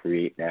ourselves to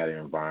create that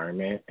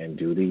environment and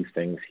do these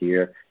things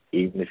here,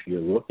 even if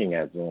you're looking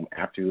at Zoom,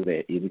 after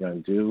you're either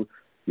going to do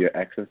your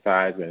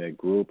exercise in a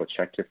group or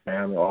check your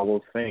family, all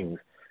those things,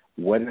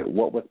 what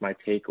was my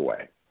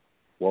takeaway?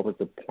 What was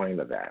the point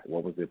of that?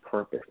 What was the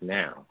purpose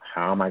now?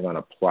 How am I going to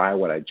apply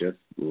what I just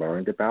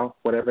learned about,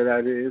 whatever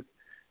that is,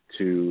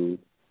 to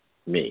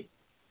me?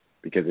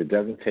 Because it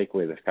doesn't take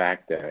away the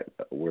fact that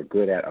we're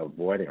good at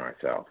avoiding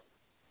ourselves.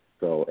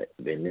 So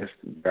in this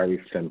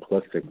very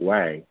simplistic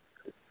way,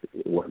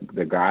 what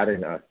the God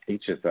in us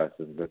teaches us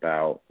is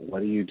about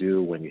what do you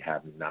do when you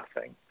have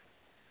nothing?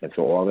 And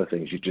so all the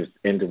things, you just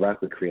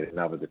indirectly create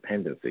another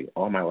dependency.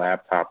 Oh, my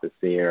laptop is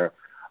there.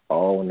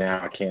 Oh,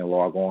 now I can't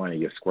log on,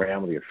 and you're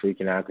scrambling, you're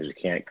freaking out because you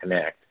can't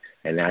connect.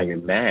 And now you're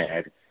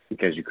mad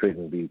because you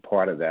couldn't be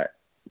part of that,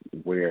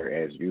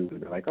 whereas you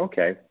would be like,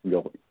 okay,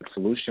 your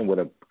solution would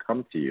have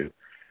come to you.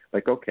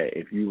 Like, okay,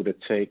 if you would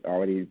have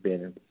already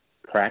been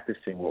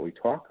practicing what we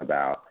talk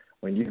about,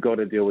 when you go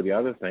to deal with the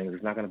other things,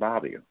 it's not going to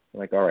bother you.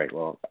 Like, all right,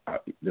 well,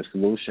 the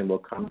solution will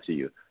come to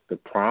you. The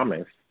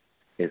promise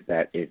is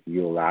that if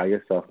you allow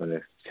yourself in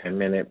this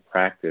 10-minute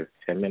practice,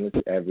 10 minutes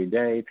every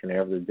day, 10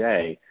 every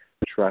day,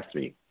 trust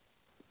me,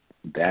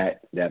 that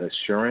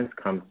assurance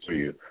comes to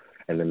you,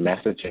 and the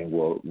messaging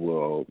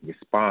will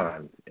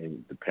respond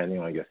depending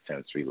on your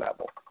sensory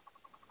level.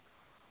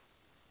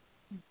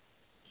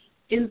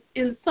 In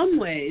some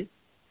ways,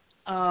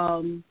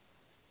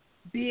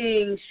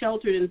 being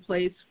sheltered in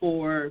place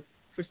for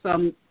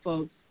some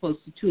folks close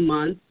to 2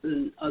 months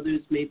and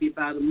others maybe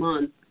about a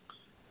month,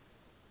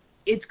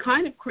 it's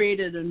kind of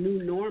created a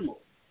new normal.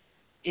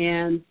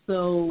 And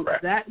so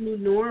Correct. that new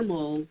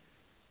normal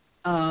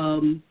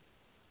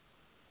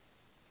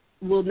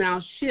will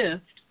now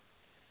shift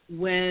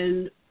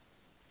when,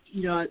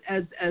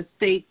 as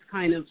states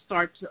kind of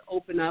start to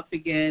open up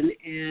again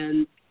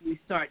and we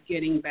start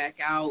getting back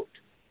out,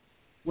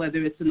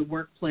 whether it's in the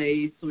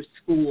workplace or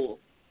school.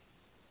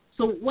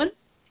 So what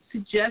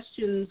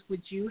suggestions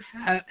would you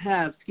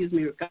have,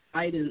 or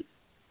guidance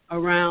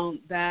around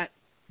that,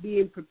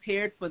 being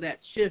prepared for that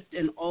shift,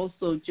 and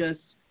also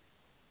just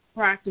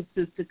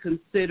practices to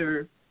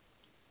consider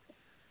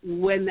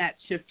when that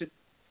shift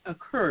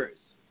occurs?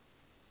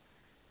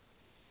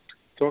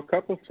 So a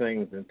couple of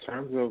things in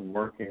terms of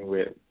working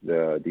with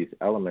these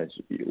elements.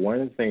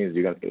 One of the things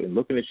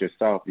looking at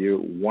yourself,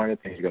 one of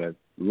the things you're going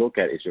to look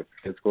at is your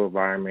physical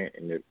environment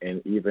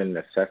and even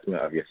the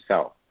assessment of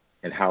yourself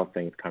and how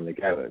things come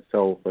together.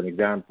 So, for an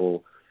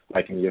example,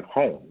 like in your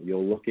home,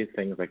 you'll look at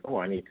things like, oh,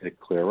 I need to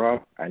clear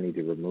up, I need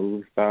to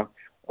remove stuff,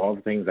 all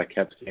the things I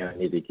kept saying I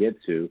need to get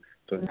to,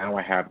 so now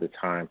I have the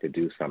time to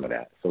do some of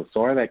that. So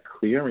sort of that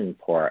clearing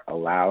part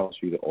allows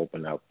you to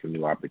open up for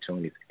new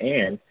opportunities,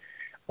 and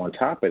on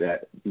top of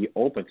that, be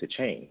open to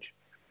change.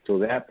 So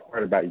that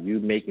part about you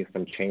making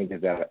some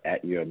changes that are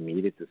at your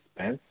immediate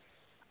dispense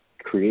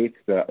creates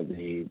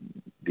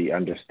the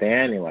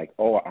understanding like,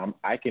 oh,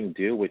 I can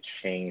deal with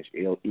change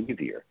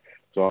easier.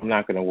 So I'm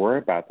not going to worry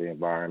about the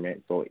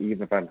environment. So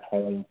even if I'm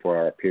home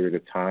for a period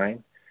of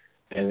time,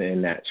 and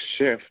in that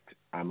shift,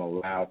 I'm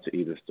allowed to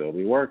either still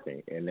be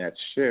working. In that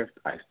shift,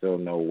 I still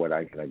know what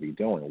I'm going to be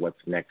doing, what's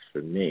next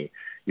for me.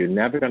 You're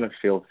never going to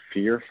feel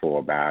fearful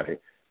about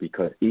it,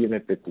 because even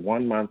if it's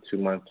 1 month, 2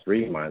 months,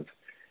 3 months,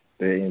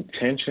 the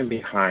intention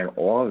behind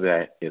all of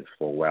that is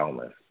for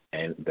wellness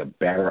and the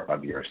better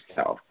of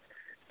yourself.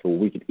 So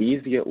we could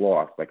easily get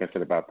lost, like I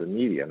said about the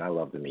media, and I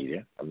love the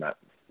media. I'm not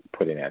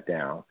putting that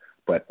down.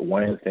 But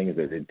one of the things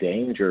that the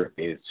danger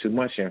is too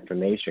much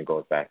information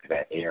goes back to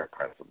that air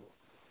principle.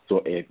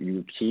 So if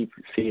you keep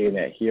seeing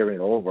that,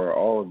 hearing over,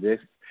 oh, this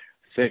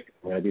sick,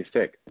 I'm going to be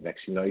sick.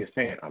 Next you know you're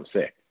saying, I'm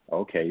sick.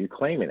 Okay, you're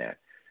claiming that.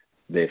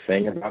 The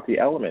thing about the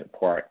element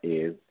part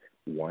is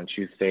once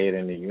you say it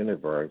in the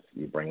universe,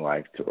 you bring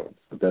life to it.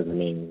 It doesn't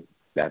mean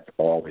that's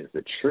always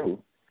the truth.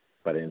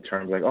 But in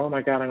terms like, oh,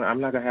 my God,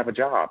 I'm not going to have a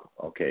job.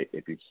 Okay,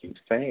 if you keep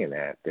saying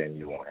that, then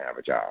you won't have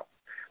a job.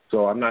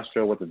 So I'm not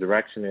sure what the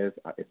direction is.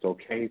 It's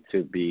okay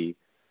to be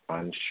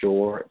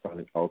unsure.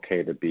 It's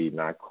okay to be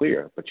not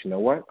clear. But you know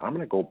what? I'm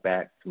going to go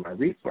back to my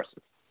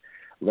resources.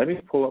 Let me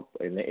pull up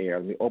in the air.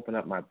 Let me open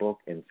up my book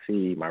and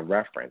see my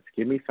reference.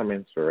 Give me some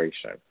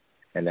inspiration.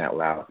 And that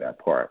allows that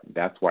part.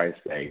 That's why I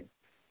say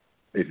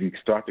if you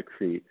start to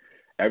create,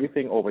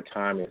 everything over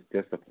time is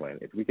discipline.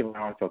 If we can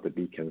allow ourselves to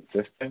be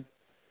consistent,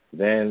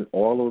 then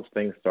all those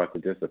things start to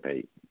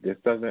dissipate. This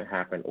doesn't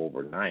happen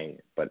overnight,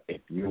 but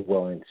if you're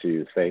willing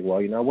to say,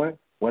 well, you know what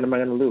am I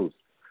going to lose?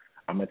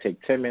 I'm going to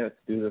take 10 minutes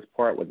to do this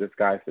part, what this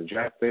guy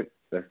suggested.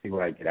 Let's see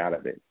what I get out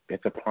of it.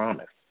 It's a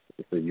promise.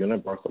 It's a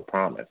universal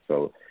promise.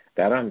 So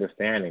that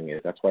understanding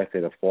that's why I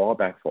say the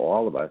fallback for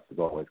all of us is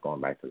always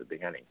going back to the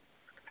beginning.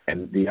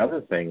 And the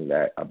other thing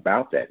that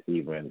about that,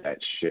 even that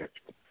shift,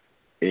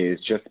 is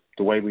just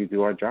the way we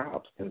do our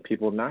jobs and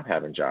people not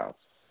having jobs.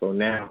 So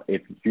now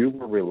if you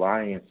were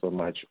relying so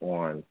much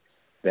on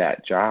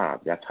that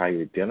job, that's how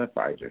you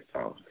identify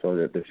yourself, so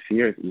that the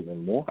fear is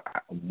even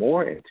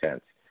more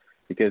intense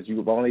because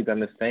you've only done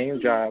the same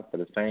job for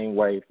the same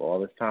way for all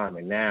this time,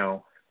 and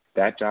now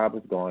that job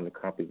is gone, the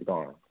company's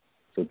gone.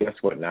 So guess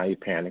what? Now you're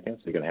panicking,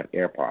 so you're going to have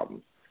air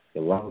problems.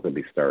 Your lungs will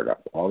be stirred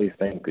up, all these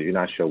things because you're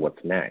not sure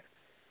what's next.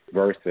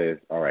 Versus,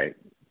 all right,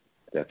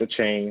 there's a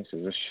change,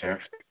 there's a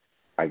shift.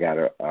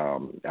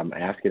 I'm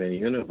asking the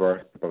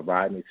universe to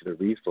provide me to the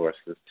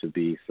resources to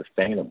be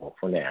sustainable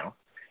for now,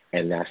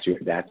 and that's your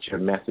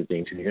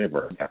messaging to the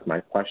universe. That's my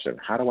question.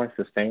 How do I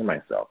sustain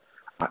myself?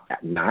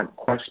 Not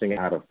questioning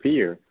out of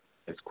fear,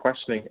 it's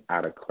questioning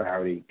out of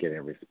clarity, getting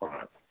a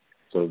response.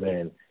 So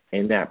then,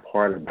 in that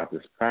part about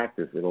this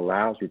practice, it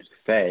allows you to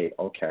say,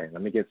 okay,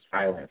 let me get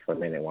silent for a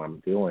minute while I'm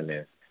doing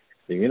this.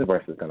 The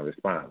universe is going to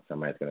respond.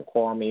 Somebody's going to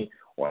call me,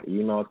 or an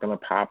email is going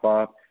to pop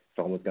up.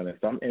 Someone's going to,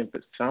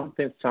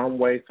 some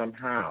way,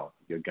 somehow,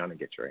 you're going to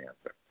get your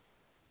answer.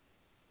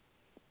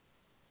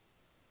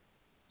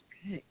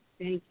 Okay,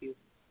 thank you.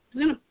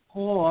 I'm going to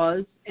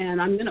pause, and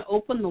I'm going to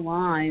open the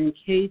line in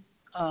case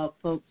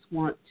folks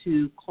want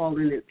to call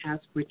in and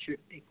ask Richard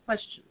a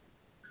question.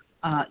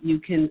 You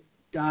can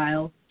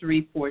dial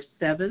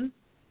 347-857-2878.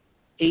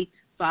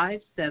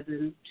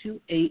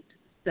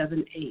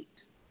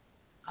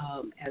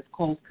 As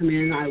calls come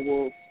in, I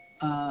will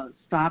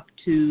stop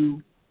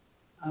to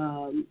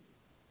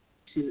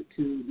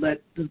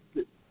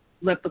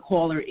let the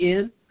caller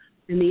in.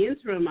 In the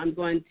interim, I'm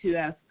going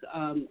to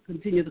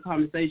continue the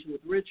conversation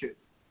with Richard.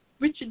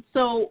 Richard,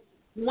 so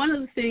one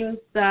of the things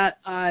that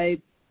I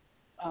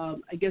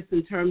guess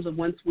in terms of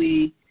once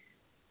we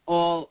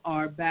all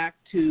are back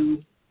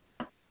to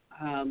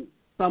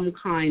some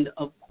kind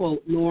of,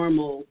 quote,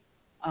 normal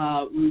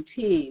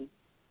routine,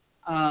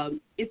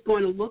 it's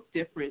going to look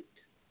different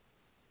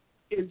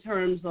in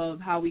terms of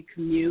how we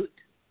commute.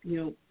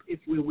 If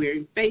we're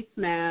wearing face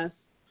masks,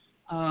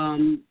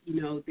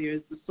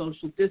 there's the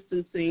social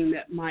distancing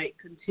that might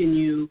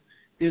continue.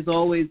 There's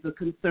always the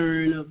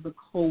concern of the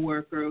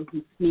coworker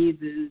who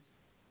sneezes,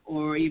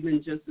 or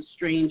even just a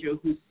stranger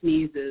who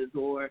sneezes,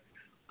 or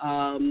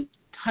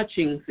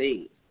touching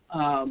things.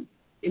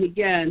 And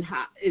again,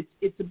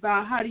 it's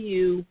about how do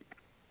you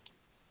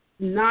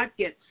not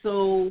get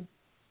so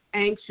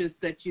anxious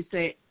that you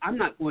say, I'm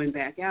not going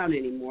back out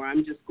anymore.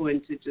 I'm just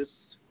going to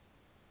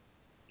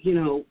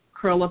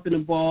curl up in a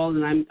ball,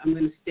 and I'm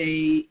going to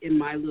stay in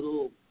my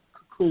little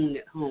cocoon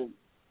at home.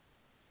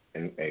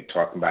 And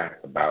talking back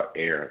about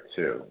air,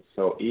 too.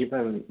 So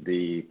even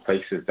the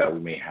places that we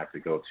may have to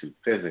go to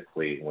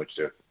physically, which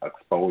is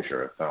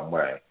exposure in some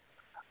way,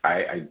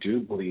 I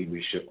do believe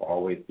we should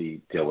always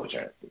be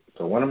diligent.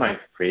 So one of my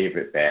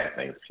favorite bad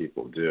things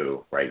people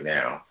do right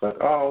now is like,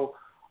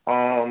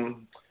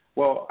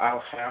 well,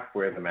 I'll half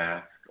wear the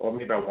mask, or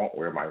maybe I won't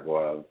wear my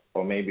gloves,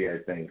 or maybe I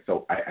think.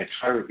 So I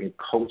try to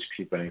coach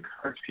people and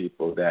encourage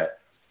people that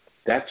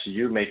that's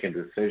you making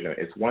a decision.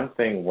 It's one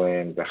thing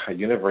when the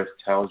universe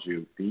tells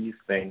you these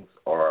things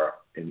are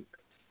in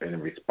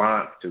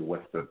response to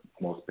what's the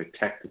most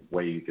protective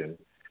way you can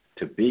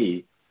to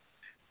be,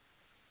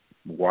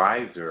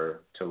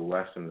 wiser to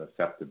lessen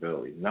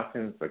susceptibility.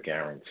 Nothing's a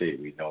guarantee.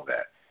 We know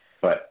that.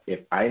 But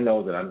if I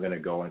know that I'm going to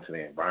go into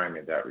the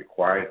environment that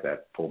requires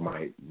that for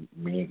my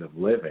means of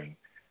living,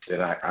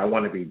 then I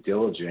want to be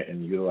diligent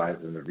in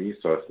utilizing the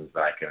resources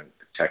that I can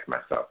protect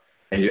myself.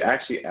 And you're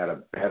actually at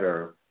a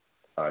better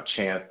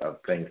chance of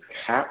things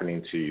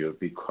happening to you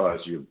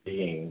because you're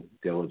being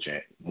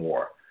diligent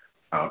more.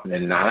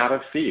 And not out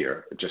of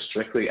fear, just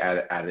strictly out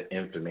of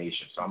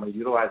information. So I'm going to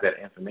utilize that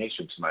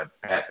information to my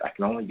best. I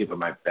can only give it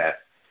my best.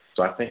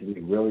 So I think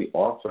we really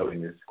also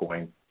in this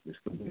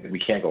we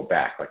can't go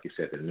back, like you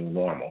said, the new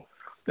normal.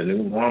 The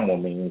new normal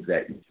means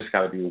that you just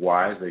got to be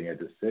wiser in your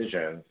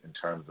decisions in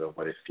terms of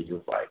what it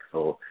feels like.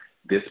 So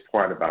this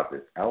part about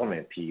this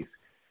element piece,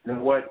 you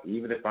know what,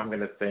 even if I'm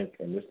going to think,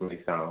 and this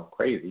may sound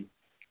crazy,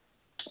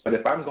 but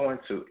if I'm going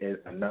to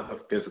another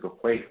physical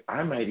place,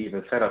 I might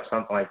even set up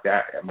something like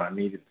that at my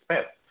immediate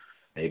expense.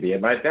 Maybe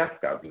at my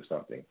desk I'll do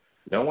something.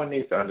 No one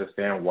needs to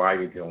understand why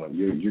you're doing it.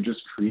 You're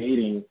just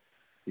creating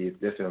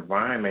this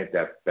environment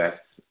that best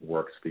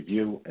works for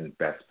you and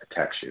best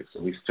protects you.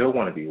 So we still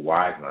want to be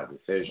wise in our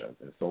decisions.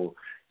 And so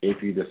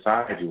if you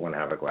decide you want to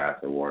have a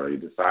glass of water, you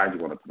decide you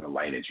want to put a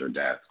light at your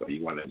desk, or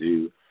you want to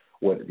do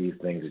what these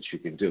things that you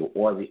can do,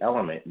 or the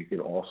element, you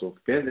can also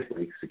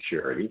physically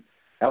security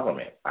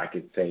element. I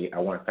could say I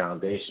want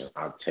foundation.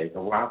 I'll take a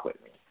rock with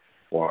me.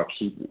 Or I'll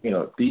keep,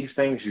 these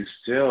things you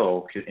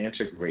still can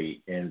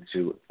integrate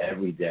into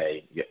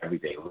your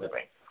everyday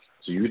living.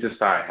 So you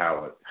decide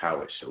how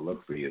it should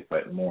look for you.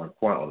 But more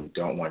importantly,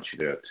 don't want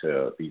you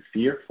to be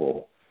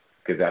fearful,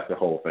 because that's the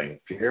whole thing.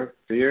 Fear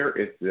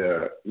is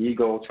the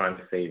ego trying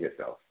to save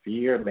yourself.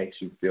 Fear makes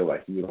you feel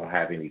like you don't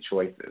have any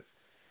choices.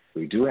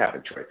 We do have a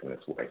choice in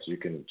this way. So you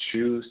can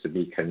choose to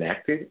be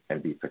connected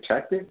and be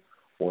protected,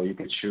 or you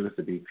can choose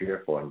to be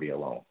fearful and be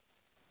alone.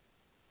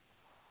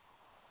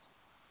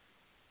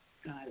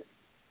 Got it.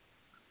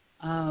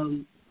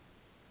 I'm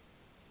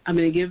going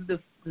to give the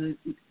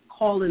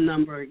call-in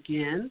number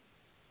again,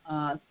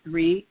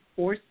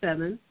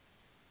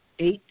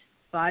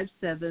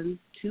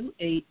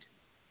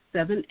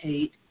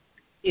 347-857-2878,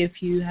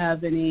 if you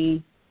have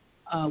any,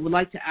 would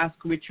like to ask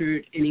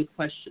Richard any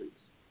questions.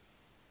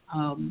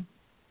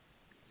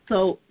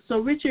 So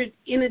Richard,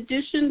 in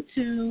addition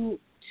to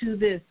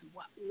this,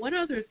 what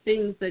other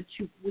things that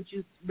would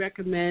you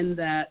recommend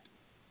that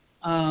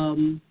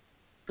the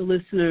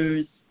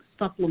listeners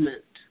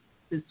supplement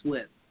this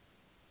with?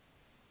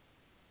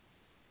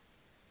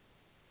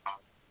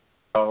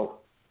 So,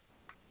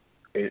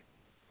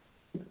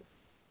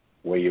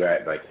 where you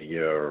at, like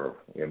your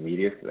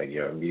media, like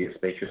your media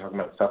space? You're talking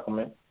about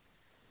supplement?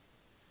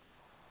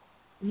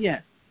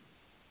 Yes.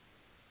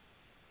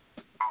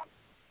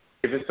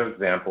 Give us some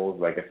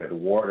examples. Like I said,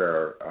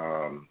 water.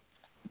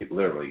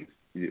 Literally,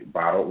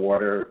 bottled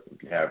water.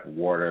 You have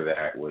water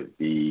that would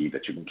be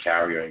that you can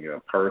carry on your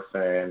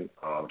person.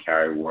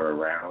 Carry water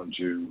around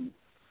you.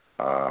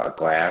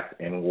 Glass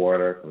in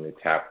water from the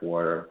tap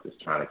water. Just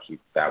trying to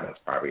keep that one's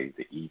probably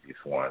the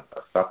easiest one.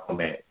 A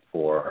supplement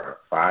for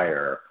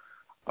fire.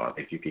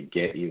 If you could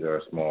get either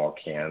a small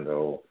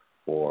candle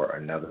or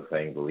another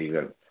thing, believe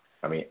it.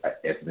 I mean,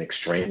 as an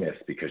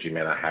extremist, because you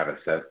may not have a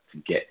set to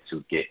get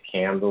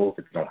candles.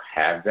 If you don't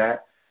have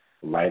that,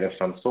 light of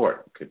some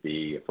sort. It could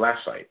be a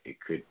flashlight. It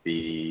could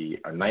be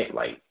a night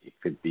light. It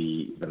could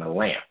be even a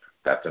lamp.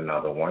 That's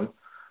another one.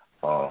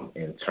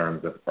 In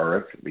terms of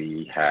earth,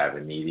 we have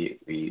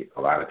immediately,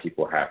 a lot of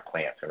people have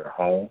plants in their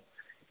home.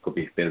 It could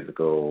be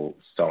physical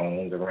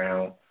stones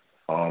around.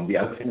 The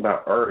other thing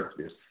about earth,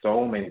 there's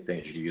so many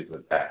things you can use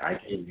with that. I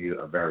gave you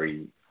a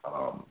very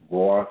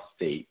raw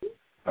state,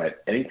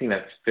 but anything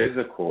that's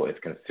physical is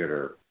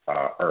considered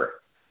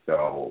earth.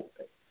 So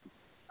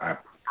I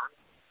prefer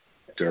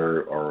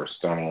dirt or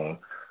stone,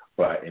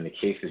 but in the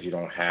cases you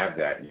don't have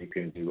that, you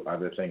can do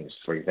other things.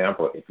 For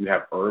example, if you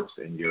have herbs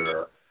in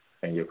your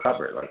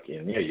cupboard, like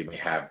in there, you may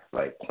have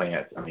like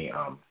plants.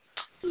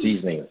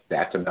 Seasonings.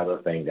 That's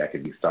another thing that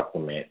could be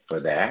supplement for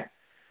that.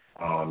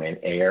 And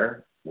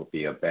air would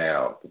be a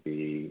bell, would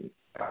be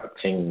a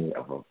ting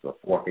of a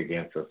fork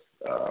against a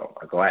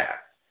glass.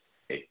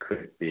 It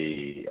could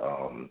be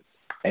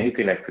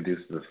anything that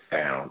produces a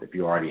sound. If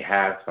you already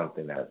have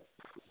something that's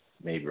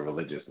maybe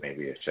religious,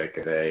 maybe a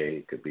shekere,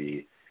 it could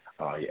be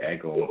your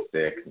egg on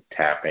stick,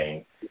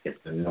 tapping. It's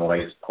the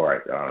noise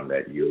part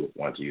that you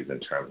want to use in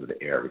terms of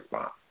the air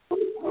response.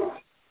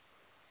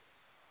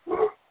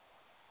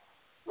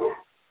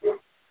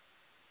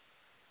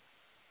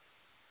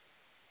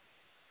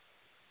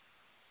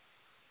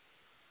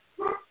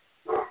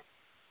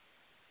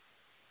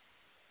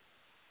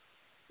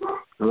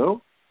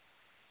 Hello?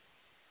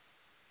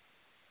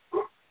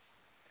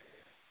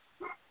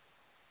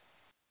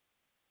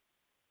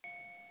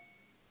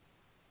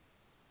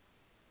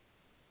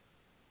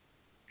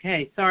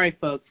 Okay, sorry,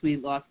 folks. We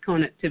lost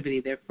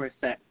connectivity there for a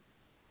sec.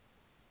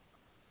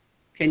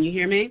 Can you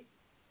hear me?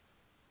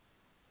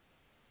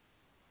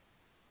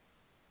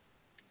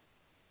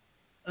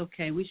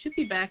 Okay, we should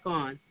be back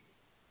on.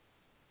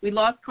 We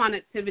lost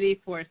connectivity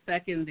for a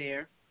second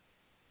there.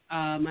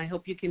 I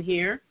hope you can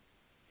hear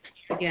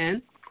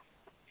again.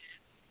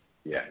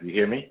 Yeah, you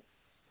hear me?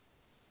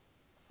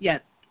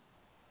 Yes.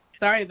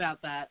 Sorry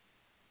about that.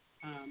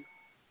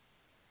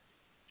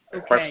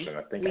 Okay. Question,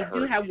 I think we I heard.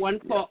 Do have one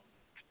call.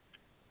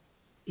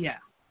 Yeah.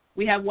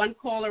 We have one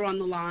caller on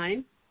the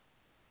line.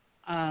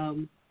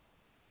 Hi,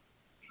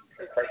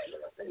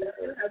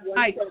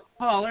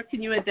 caller.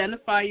 Can you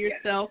identify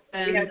yourself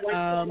and?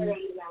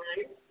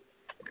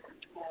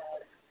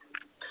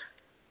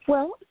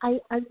 Well, I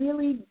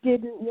really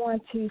didn't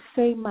want to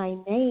say my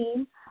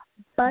name,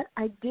 but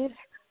I did.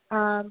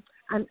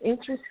 I'm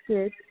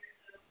interested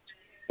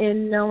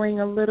in knowing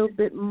a little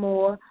bit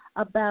more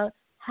about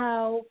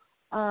how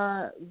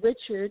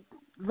Richard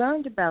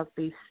learned about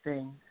these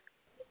things.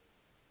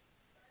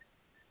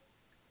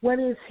 What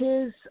is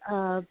his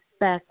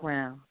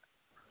background?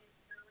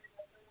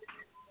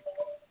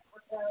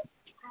 About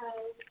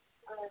how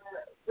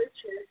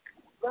Richard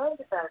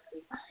learned about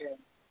these things.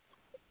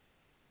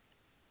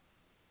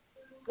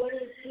 What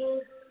is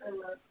his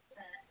background?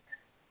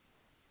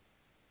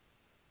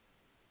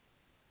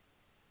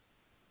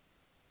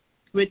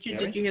 Richard,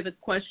 did you hear the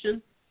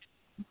question?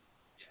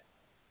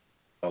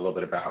 A little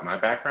bit about my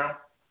background.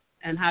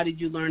 And how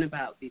did you learn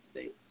about these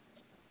things?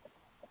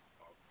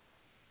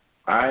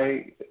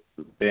 I've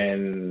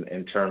been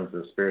in terms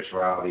of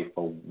spirituality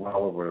for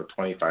well over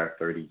 25,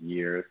 30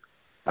 years.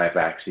 I've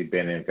actually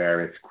been in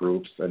various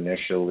groups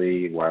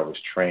initially where I was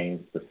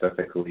trained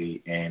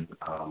specifically in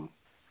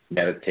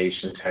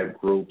meditation type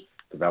groups,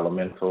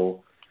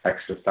 developmental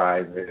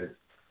exercises,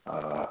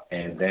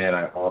 and then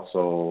I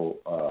also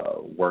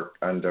worked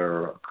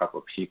under a couple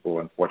of people,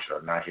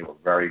 unfortunately not here, were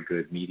very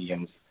good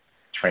mediums,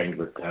 trained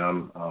with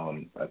them.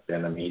 I've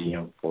been a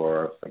medium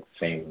for the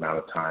same amount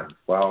of time as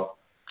well.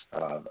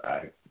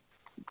 I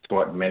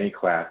taught many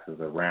classes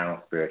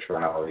around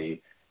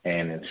spirituality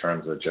and in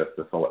terms of just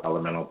this whole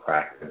elemental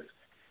practice.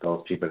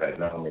 those people that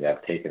know me that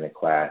have taken the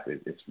class,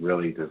 it's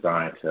really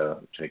designed to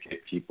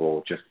get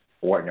people, just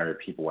ordinary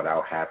people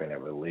without having a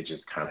religious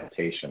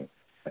connotation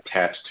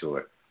attached to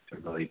it, to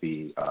really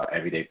be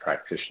everyday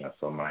practitioners.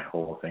 So my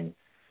whole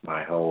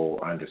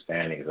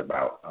understanding is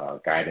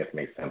about guidance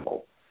made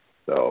simple.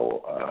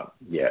 So,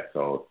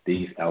 so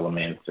these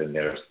elements, and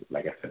there's,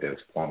 like I said, there's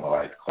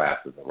formalized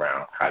classes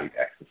around how you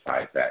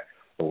exercise that.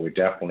 But we're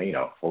definitely,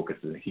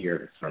 focusing here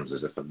in terms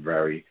of just a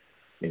very,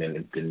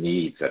 the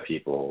needs of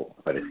people.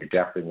 But if you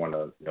definitely want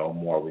to know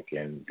more, we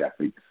can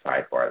definitely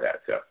sidebar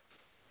that too.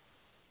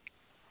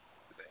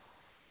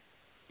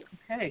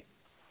 Okay.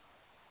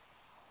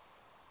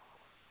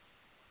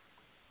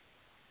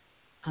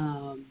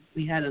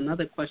 We had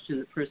another question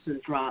the person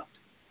dropped.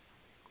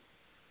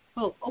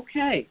 Oh,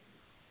 okay.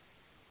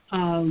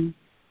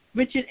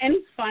 Richard, any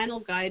final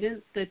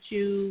guidance that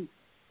you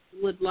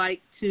would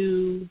like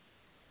to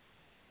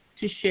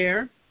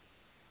share?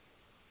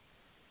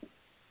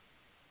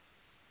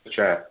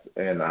 Stress,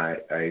 and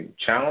I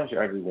challenge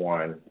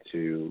everyone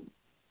to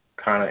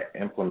kind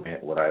of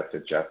implement what I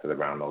suggested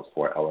around those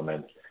 4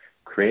 elements,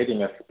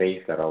 creating a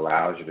space that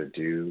allows you to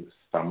do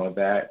some of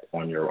that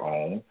on your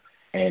own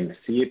and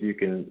see if you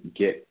can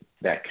get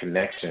that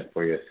connection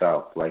for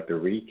yourself. Like the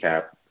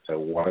recap, so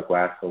water,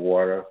 glass of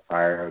water,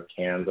 fire, a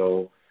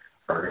candle,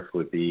 earth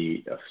would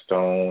be a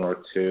stone or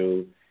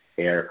 2,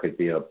 air could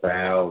be a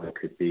bell, it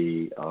could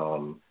be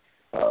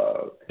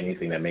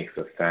anything that makes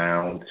a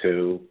sound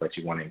too, but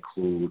you want to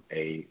include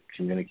a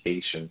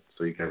communication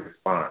so you can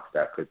respond.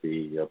 That could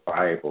be your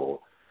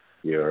Bible,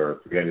 your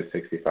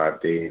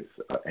 365 days,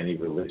 any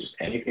religious,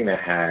 anything that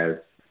has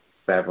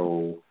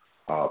several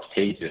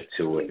pages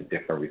to it,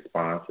 different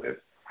responses.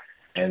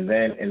 And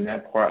then in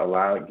that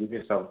part, give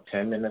yourself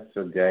 10 minutes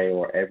a day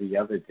or every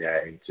other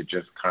day to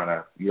just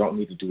you don't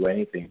need to do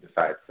anything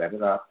besides set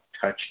it up,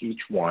 touch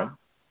each one,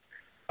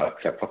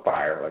 except for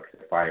fire. Like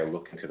the fire,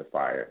 look into the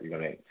fire. You're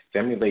going to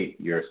stimulate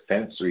your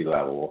sensory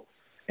level,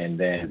 and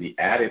then the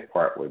added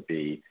part would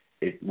be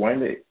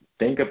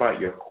think about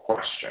your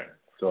question.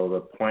 So the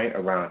point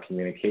around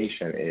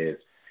communication is,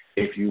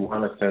 if you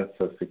want a sense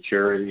of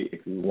security,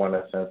 if you want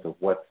a sense of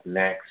what's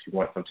next, you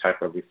want some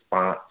type of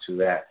response to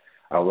that,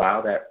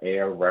 allow that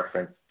air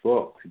reference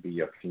book to be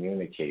your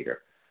communicator.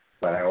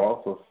 But I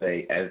also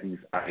say, as these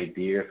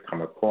ideas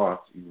come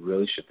across, you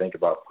really should think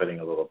about putting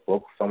a little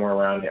book somewhere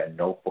around there, a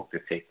notebook to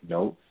take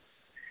notes.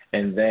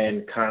 And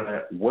then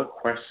what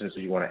questions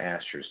do you want to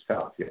ask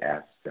yourself? You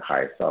ask your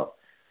higher self.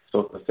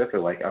 So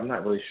specifically, like, I'm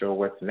not really sure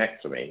what's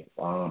next for me.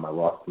 I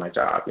lost my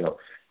job.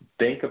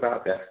 Think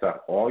about that stuff.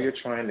 All you're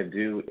trying to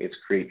do is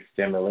create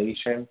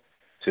stimulation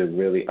to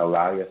really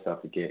allow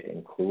yourself to get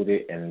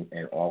included and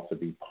also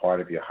be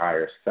part of your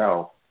higher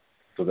self,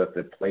 so that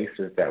the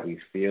places that we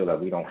feel that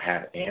we don't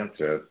have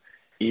answers,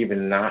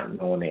 even not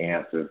knowing the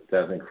answers,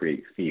 doesn't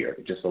create fear.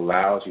 It just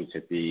allows you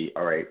to be,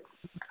 all right,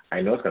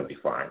 I know it's going to be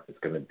fine. It's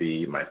going to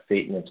be, my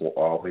statements will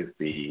always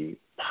be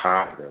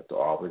positive, they'll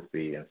always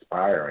be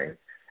inspiring,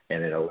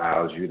 and it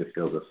allows you to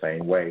feel the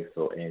same way.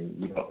 And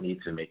you don't need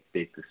to make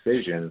big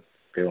decisions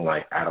feeling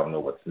like, I don't know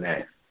what's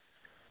next,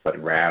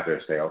 but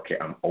rather say, okay,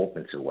 I'm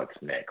open to what's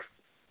next.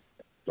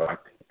 So I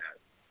think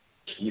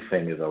the key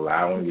thing is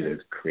allowing you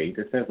to create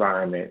this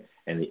environment,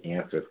 and the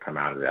answers come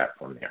out of that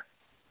from there.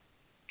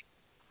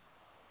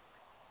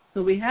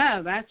 So we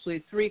have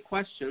actually 3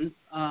 questions,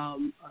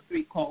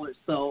 3 callers.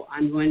 So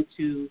I'm going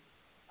to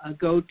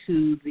go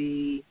to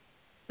the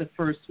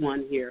first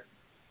one here.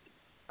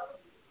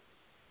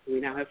 We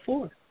now have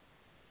 4.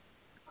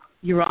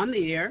 You're on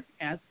the air.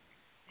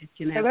 You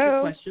can ask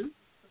your question.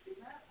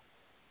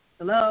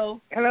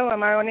 Hello. Hello,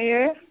 am I on the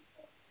air?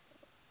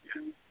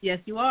 Yes,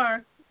 you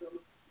are.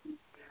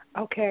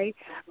 Okay.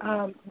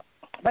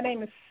 My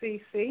name is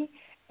Cece,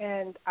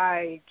 and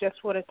I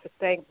just wanted to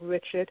thank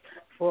Richard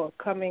for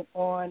coming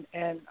on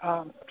and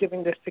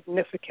giving this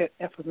significant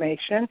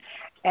information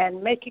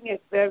and making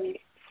it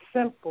very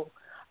simple,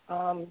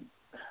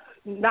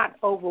 not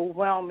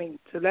overwhelming,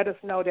 to let us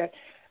know that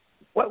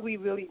what we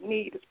really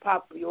need is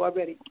probably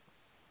already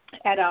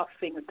at our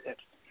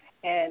fingertips.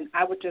 And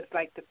I would just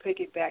like to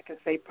piggyback and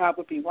say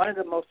probably one of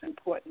the most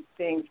important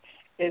things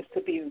is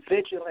to be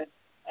vigilant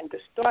and to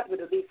start with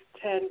at least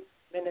 10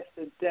 minutes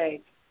a day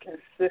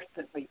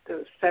consistently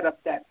to set up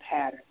that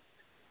pattern.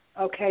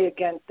 Okay,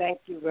 again, thank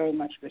you very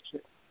much,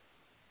 Richard.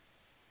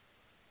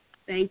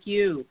 Thank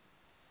you.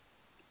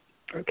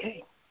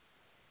 Okay.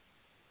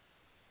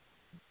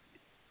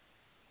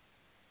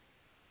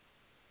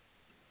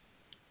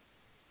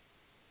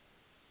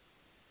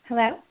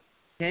 Hello?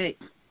 Okay.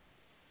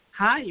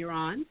 Hi, you're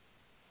on.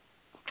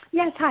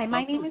 Yes, hi.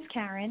 My name is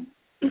Karen.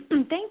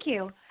 Thank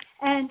you.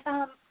 And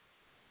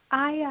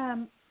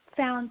I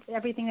found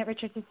everything that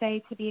Richard to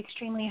say to be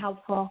extremely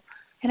helpful.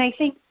 And I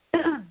think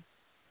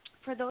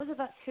for those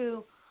of us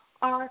who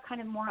are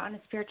kind of more on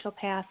a spiritual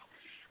path,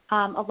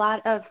 a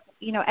lot of,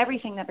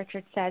 everything that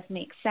Richard says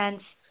makes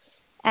sense.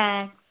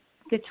 And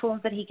the tools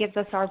that he gives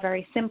us are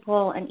very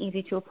simple and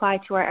easy to apply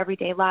to our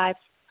everyday lives.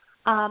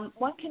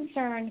 One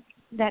concern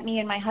that me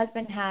and my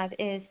husband have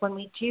is when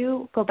we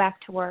do go back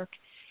to work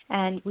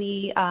and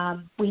we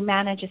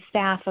manage a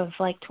staff of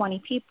like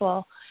 20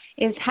 people,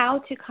 is how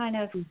to kind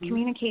of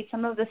communicate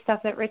some of the stuff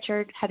that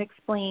Richard had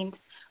explained,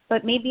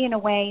 but maybe in a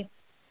way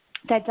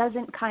that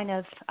doesn't kind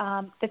of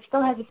that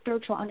still has a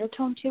spiritual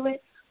undertone to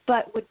it,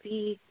 but would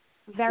be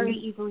very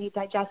easily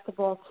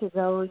digestible to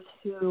those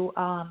who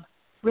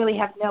really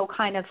have no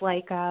kind of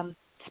like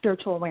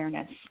spiritual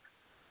awareness.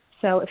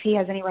 So if he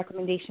has any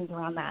recommendations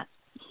around that.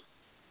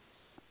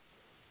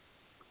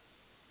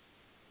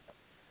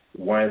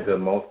 One of the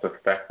most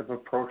effective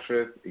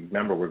approaches,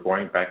 remember, we're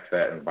going back to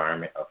that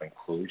environment of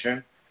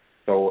inclusion.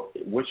 So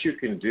what you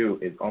can do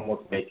is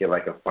almost make it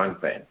like a fun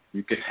thing.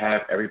 You could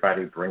have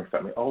everybody bring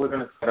something. Oh, we're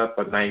going to set up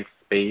a nice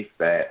space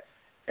that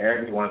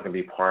everyone can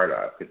be part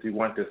of, because we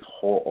want this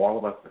whole, all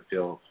of us to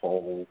feel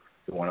whole.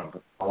 We want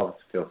all of us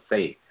to feel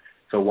safe.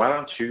 So why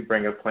don't you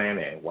bring a plant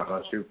in? Why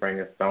don't you bring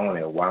a stone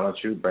in? Why don't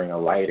you bring a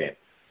light in?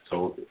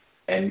 So,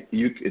 and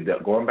you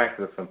going back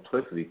to the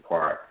simplicity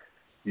part,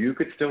 you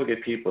could still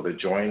get people to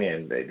join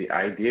in. The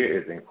idea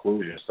is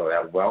inclusion, so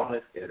that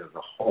wellness is as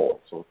a whole.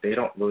 So they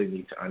don't really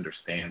need to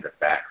understand the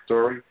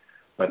backstory,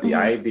 but the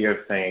idea of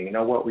saying, you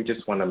know what, we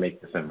just want to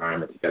make this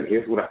environment together.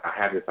 Here's what I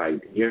have, this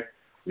idea.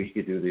 We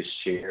could do this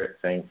shared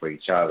thing for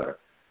each other.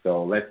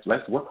 So let's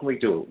what can we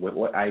do?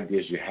 What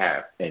ideas you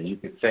have? And you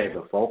could say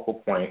the focal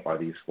point are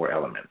these 4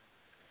 elements.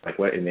 Like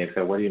what? And they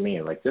said, what do you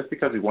mean? Like just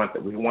because we want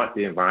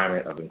the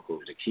environment of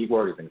inclusion. The key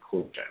word is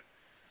inclusion.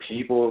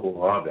 People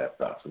love that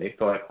stuff. So they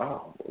feel like,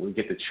 oh, we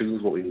get to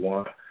choose what we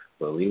want.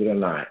 Believe it or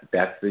not,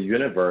 that's the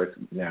universe.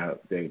 Now,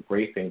 the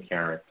great thing,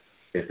 Karen,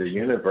 is the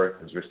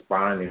universe is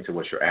responding to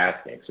what you're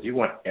asking. So you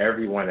want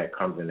everyone that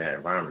comes in that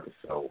environment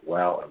to feel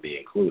well and be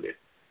included.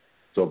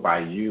 So by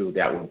you,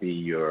 that will be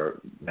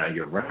your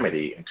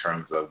remedy in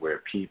terms of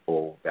where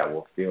people that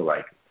will feel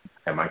like,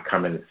 am I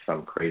coming to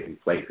some crazy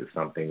place? Is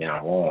something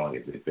now wrong?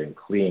 Is it been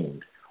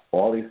cleaned?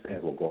 All these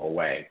things will go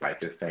away by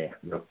just saying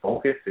your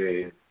focus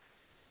is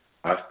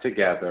us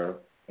together,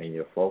 and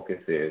your focus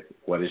is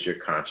what is your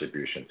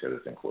contribution to this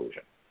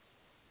inclusion.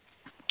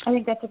 I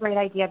think that's a great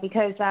idea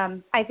because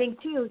I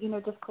think, too,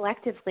 just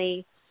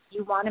collectively,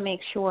 you want to make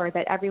sure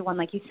that everyone,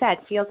 like you said,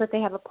 feels that they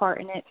have a part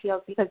in it,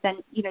 because then,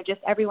 just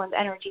everyone's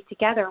energy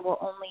together will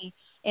only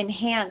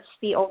enhance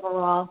the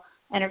overall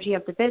energy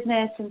of the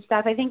business and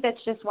stuff. I think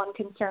that's just one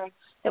concern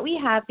that we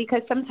have,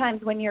 because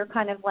sometimes when you're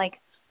kind of like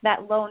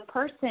that lone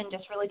person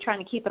just really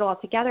trying to keep it all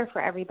together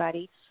for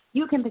everybody,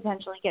 you can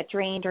potentially get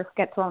drained or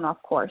get thrown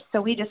off course. So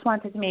we just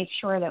wanted to make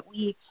sure that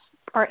we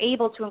are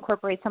able to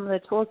incorporate some of the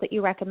tools that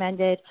you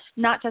recommended,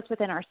 not just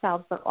within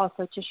ourselves, but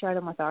also to share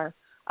them with our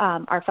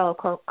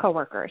fellow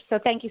coworkers. So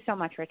thank you so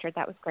much, Richard.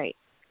 That was great.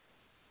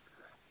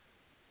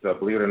 So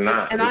believe it or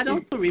not. And I'd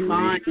also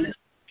remind.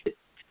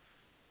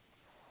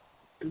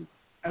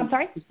 I'm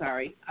sorry?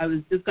 Sorry. I was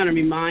just going to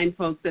remind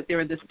folks that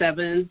there are the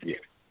 7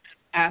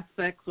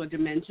 aspects or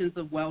dimensions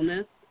of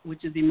wellness,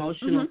 which is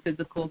emotional,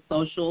 physical,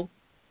 social,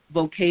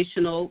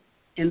 vocational,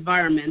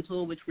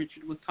 environmental, which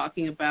Richard was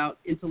talking about,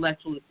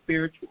 intellectual, and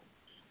spiritual.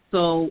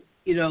 So,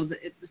 so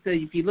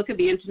if you look at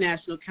the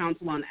International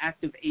Council on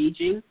Active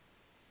Aging,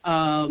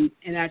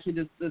 and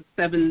actually the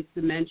 7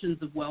 dimensions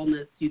of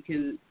wellness you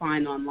can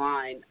find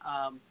online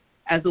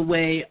as a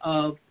way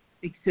of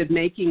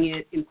making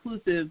it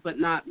inclusive but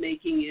not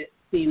making it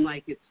seem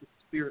like it's a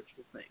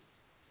spiritual thing.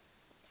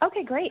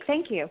 Okay, great.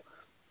 Thank you.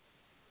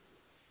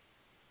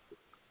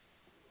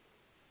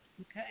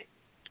 Okay.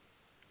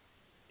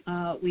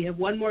 We have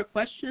one more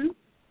question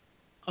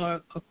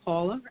or a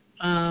caller.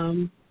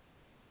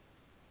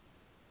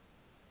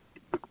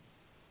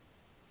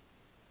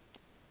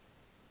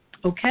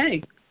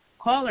 Okay.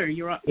 Caller,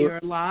 you're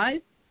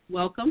live.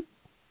 Welcome.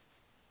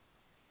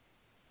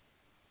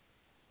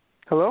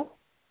 Hello?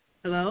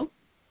 Hello?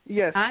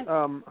 Yes. Hi.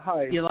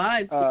 Hi. You're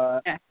live.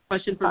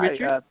 Question for hi,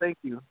 Richard? thank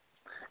you.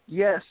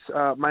 Yes,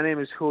 my name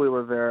is Julio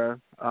Rivera.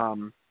 I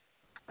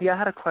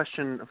had a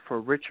question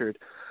for Richard.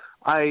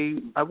 I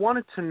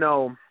wanted to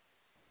know,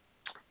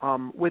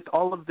 with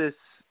all of this,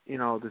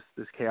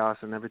 this chaos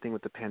and everything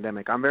with the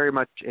pandemic, I'm very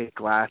much a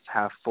glass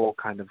half full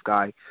kind of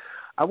guy.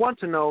 I want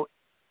to know,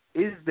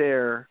 is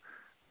there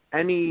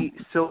any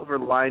silver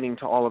lining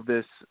to all of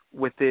this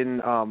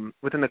within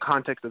the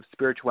context of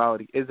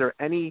spirituality? Is there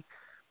any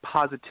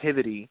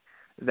positivity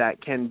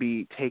that can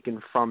be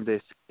taken from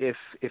this, if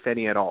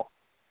any at all?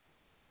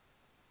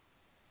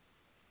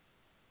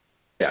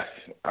 Yes,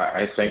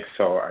 I think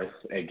so.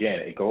 Again,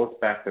 it goes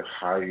back to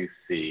how you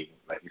see,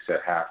 like you said,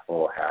 half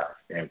full, half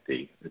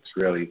empty. It's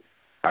really,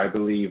 I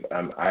believe,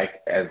 I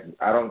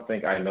don't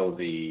think I know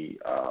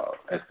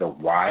as to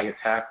why it's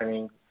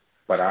happening,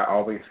 but I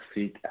always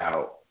seek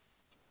out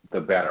the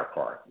better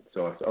part.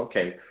 So it's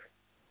okay.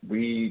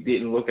 We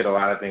didn't look at a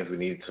lot of things we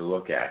needed to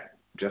look at,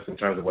 just in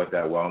terms of what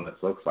that wellness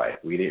looks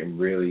like. We didn't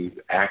really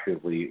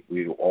actively,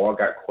 we all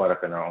got caught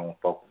up in our own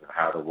focus of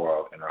how the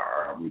world and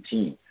our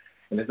routine.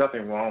 And there's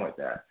nothing wrong with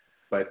that.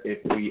 But if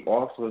we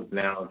also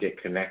now get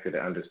connected to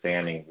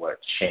understanding what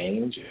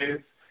change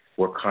is,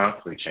 we're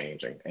constantly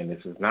changing. And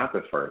this is not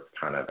the first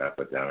kind of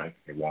epidemic.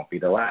 It won't be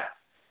the last.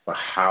 But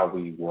how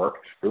we work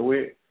through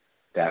it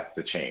that's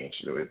the change.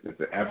 It's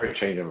an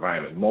ever-changing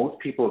environment. Most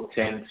people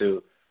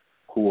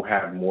who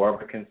have more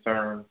of a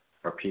concern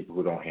are people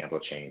who don't handle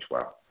change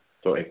well.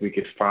 So if we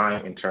could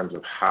find in terms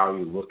of how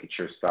you look at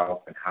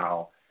yourself and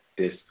how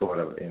this sort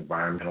of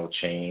environmental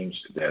change,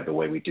 the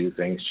way we do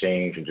things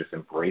change, and just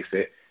embrace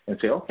it and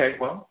say, okay,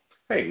 well,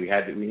 hey, we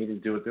need to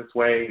do it this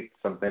way.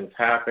 Some things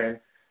happen.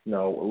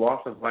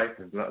 Loss of life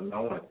is no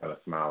one's going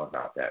to smile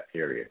about that,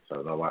 period.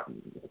 So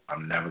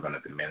I'm never going to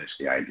diminish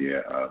the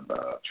idea of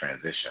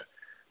transition.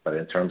 But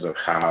in terms of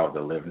how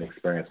the living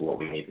experience, what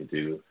we need to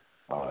do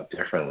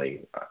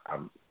differently,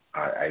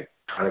 I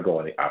kind of go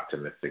on the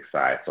optimistic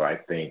side. So I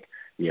think,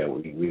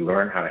 we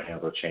learn how to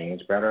handle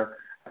change better.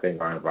 I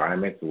think our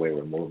environment, the way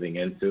we're moving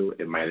into,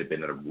 it might have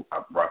been a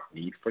rough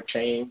need for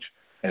change.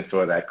 And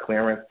so that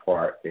clearance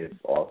part is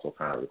also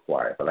kind of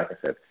required. But like I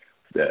said,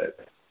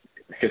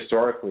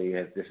 historically,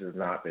 this has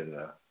not been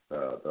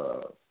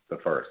the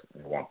first,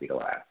 and it won't be the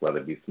last. Whether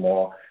it be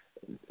small,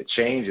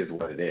 change is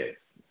what it is.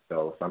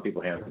 So some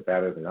people handle it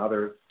better than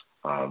others,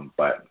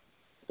 but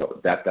so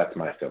that's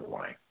my silver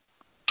line.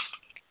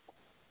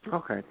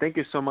 Okay, thank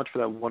you so much for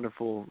that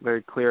wonderful,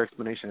 very clear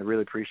explanation. I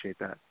really appreciate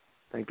that.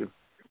 Thank you.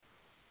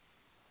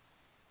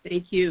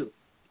 Thank you.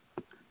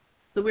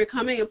 So we're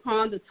coming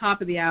upon the top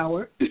of the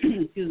hour.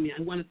 Excuse me.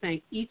 I want to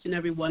thank each and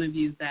every one of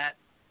you that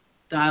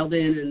dialed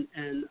in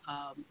and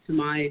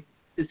to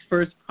this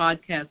first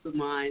podcast of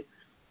mine,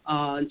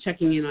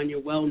 checking in on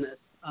your wellness.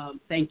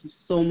 Thank you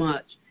so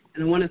much.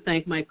 And I want to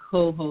thank my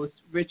co-host,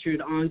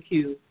 Richard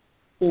Onque,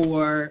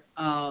 for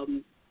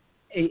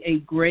a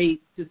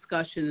great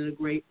discussion and a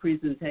great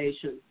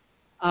presentation.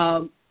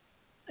 I'd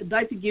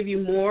like to give you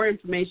more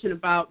information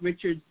about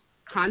Richard's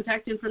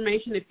contact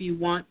information if you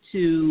want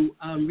to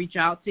reach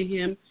out to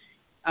him.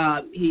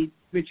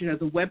 Richard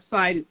has a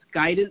website. It's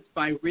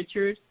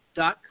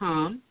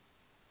guidancebyricchard.com.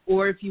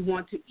 Or if you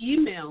want to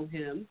email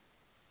him,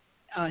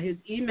 his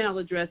email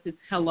address is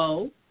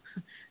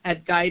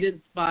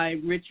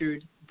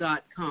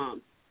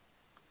hello@guidancebyricchard.com.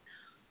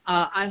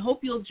 I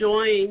hope you'll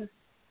join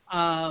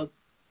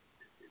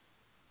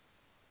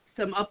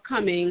some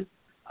upcoming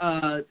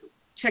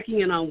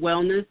Checking In on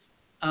Wellness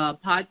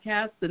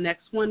podcasts. The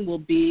next one will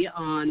be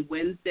on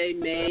Wednesday,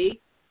 May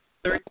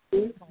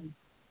 13th,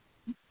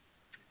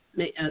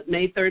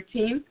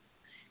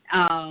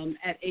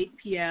 at 8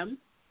 p.m.,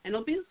 and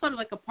it'll be sort of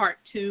like a part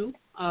 2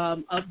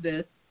 of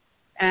this.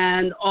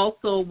 And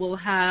also we'll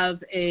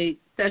have a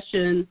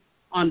session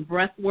on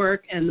breath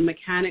work and the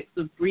mechanics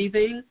of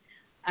breathing,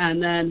 and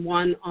then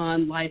one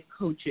on life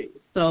coaching.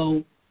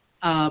 So,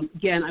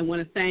 again, I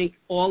want to thank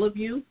all of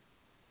you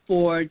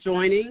for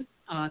joining.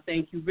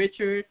 Thank you,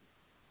 Richard.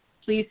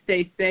 Please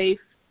stay safe.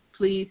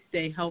 Please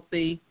stay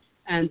healthy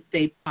and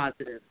stay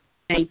positive.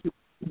 Thank you.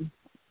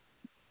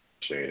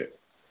 Appreciate it.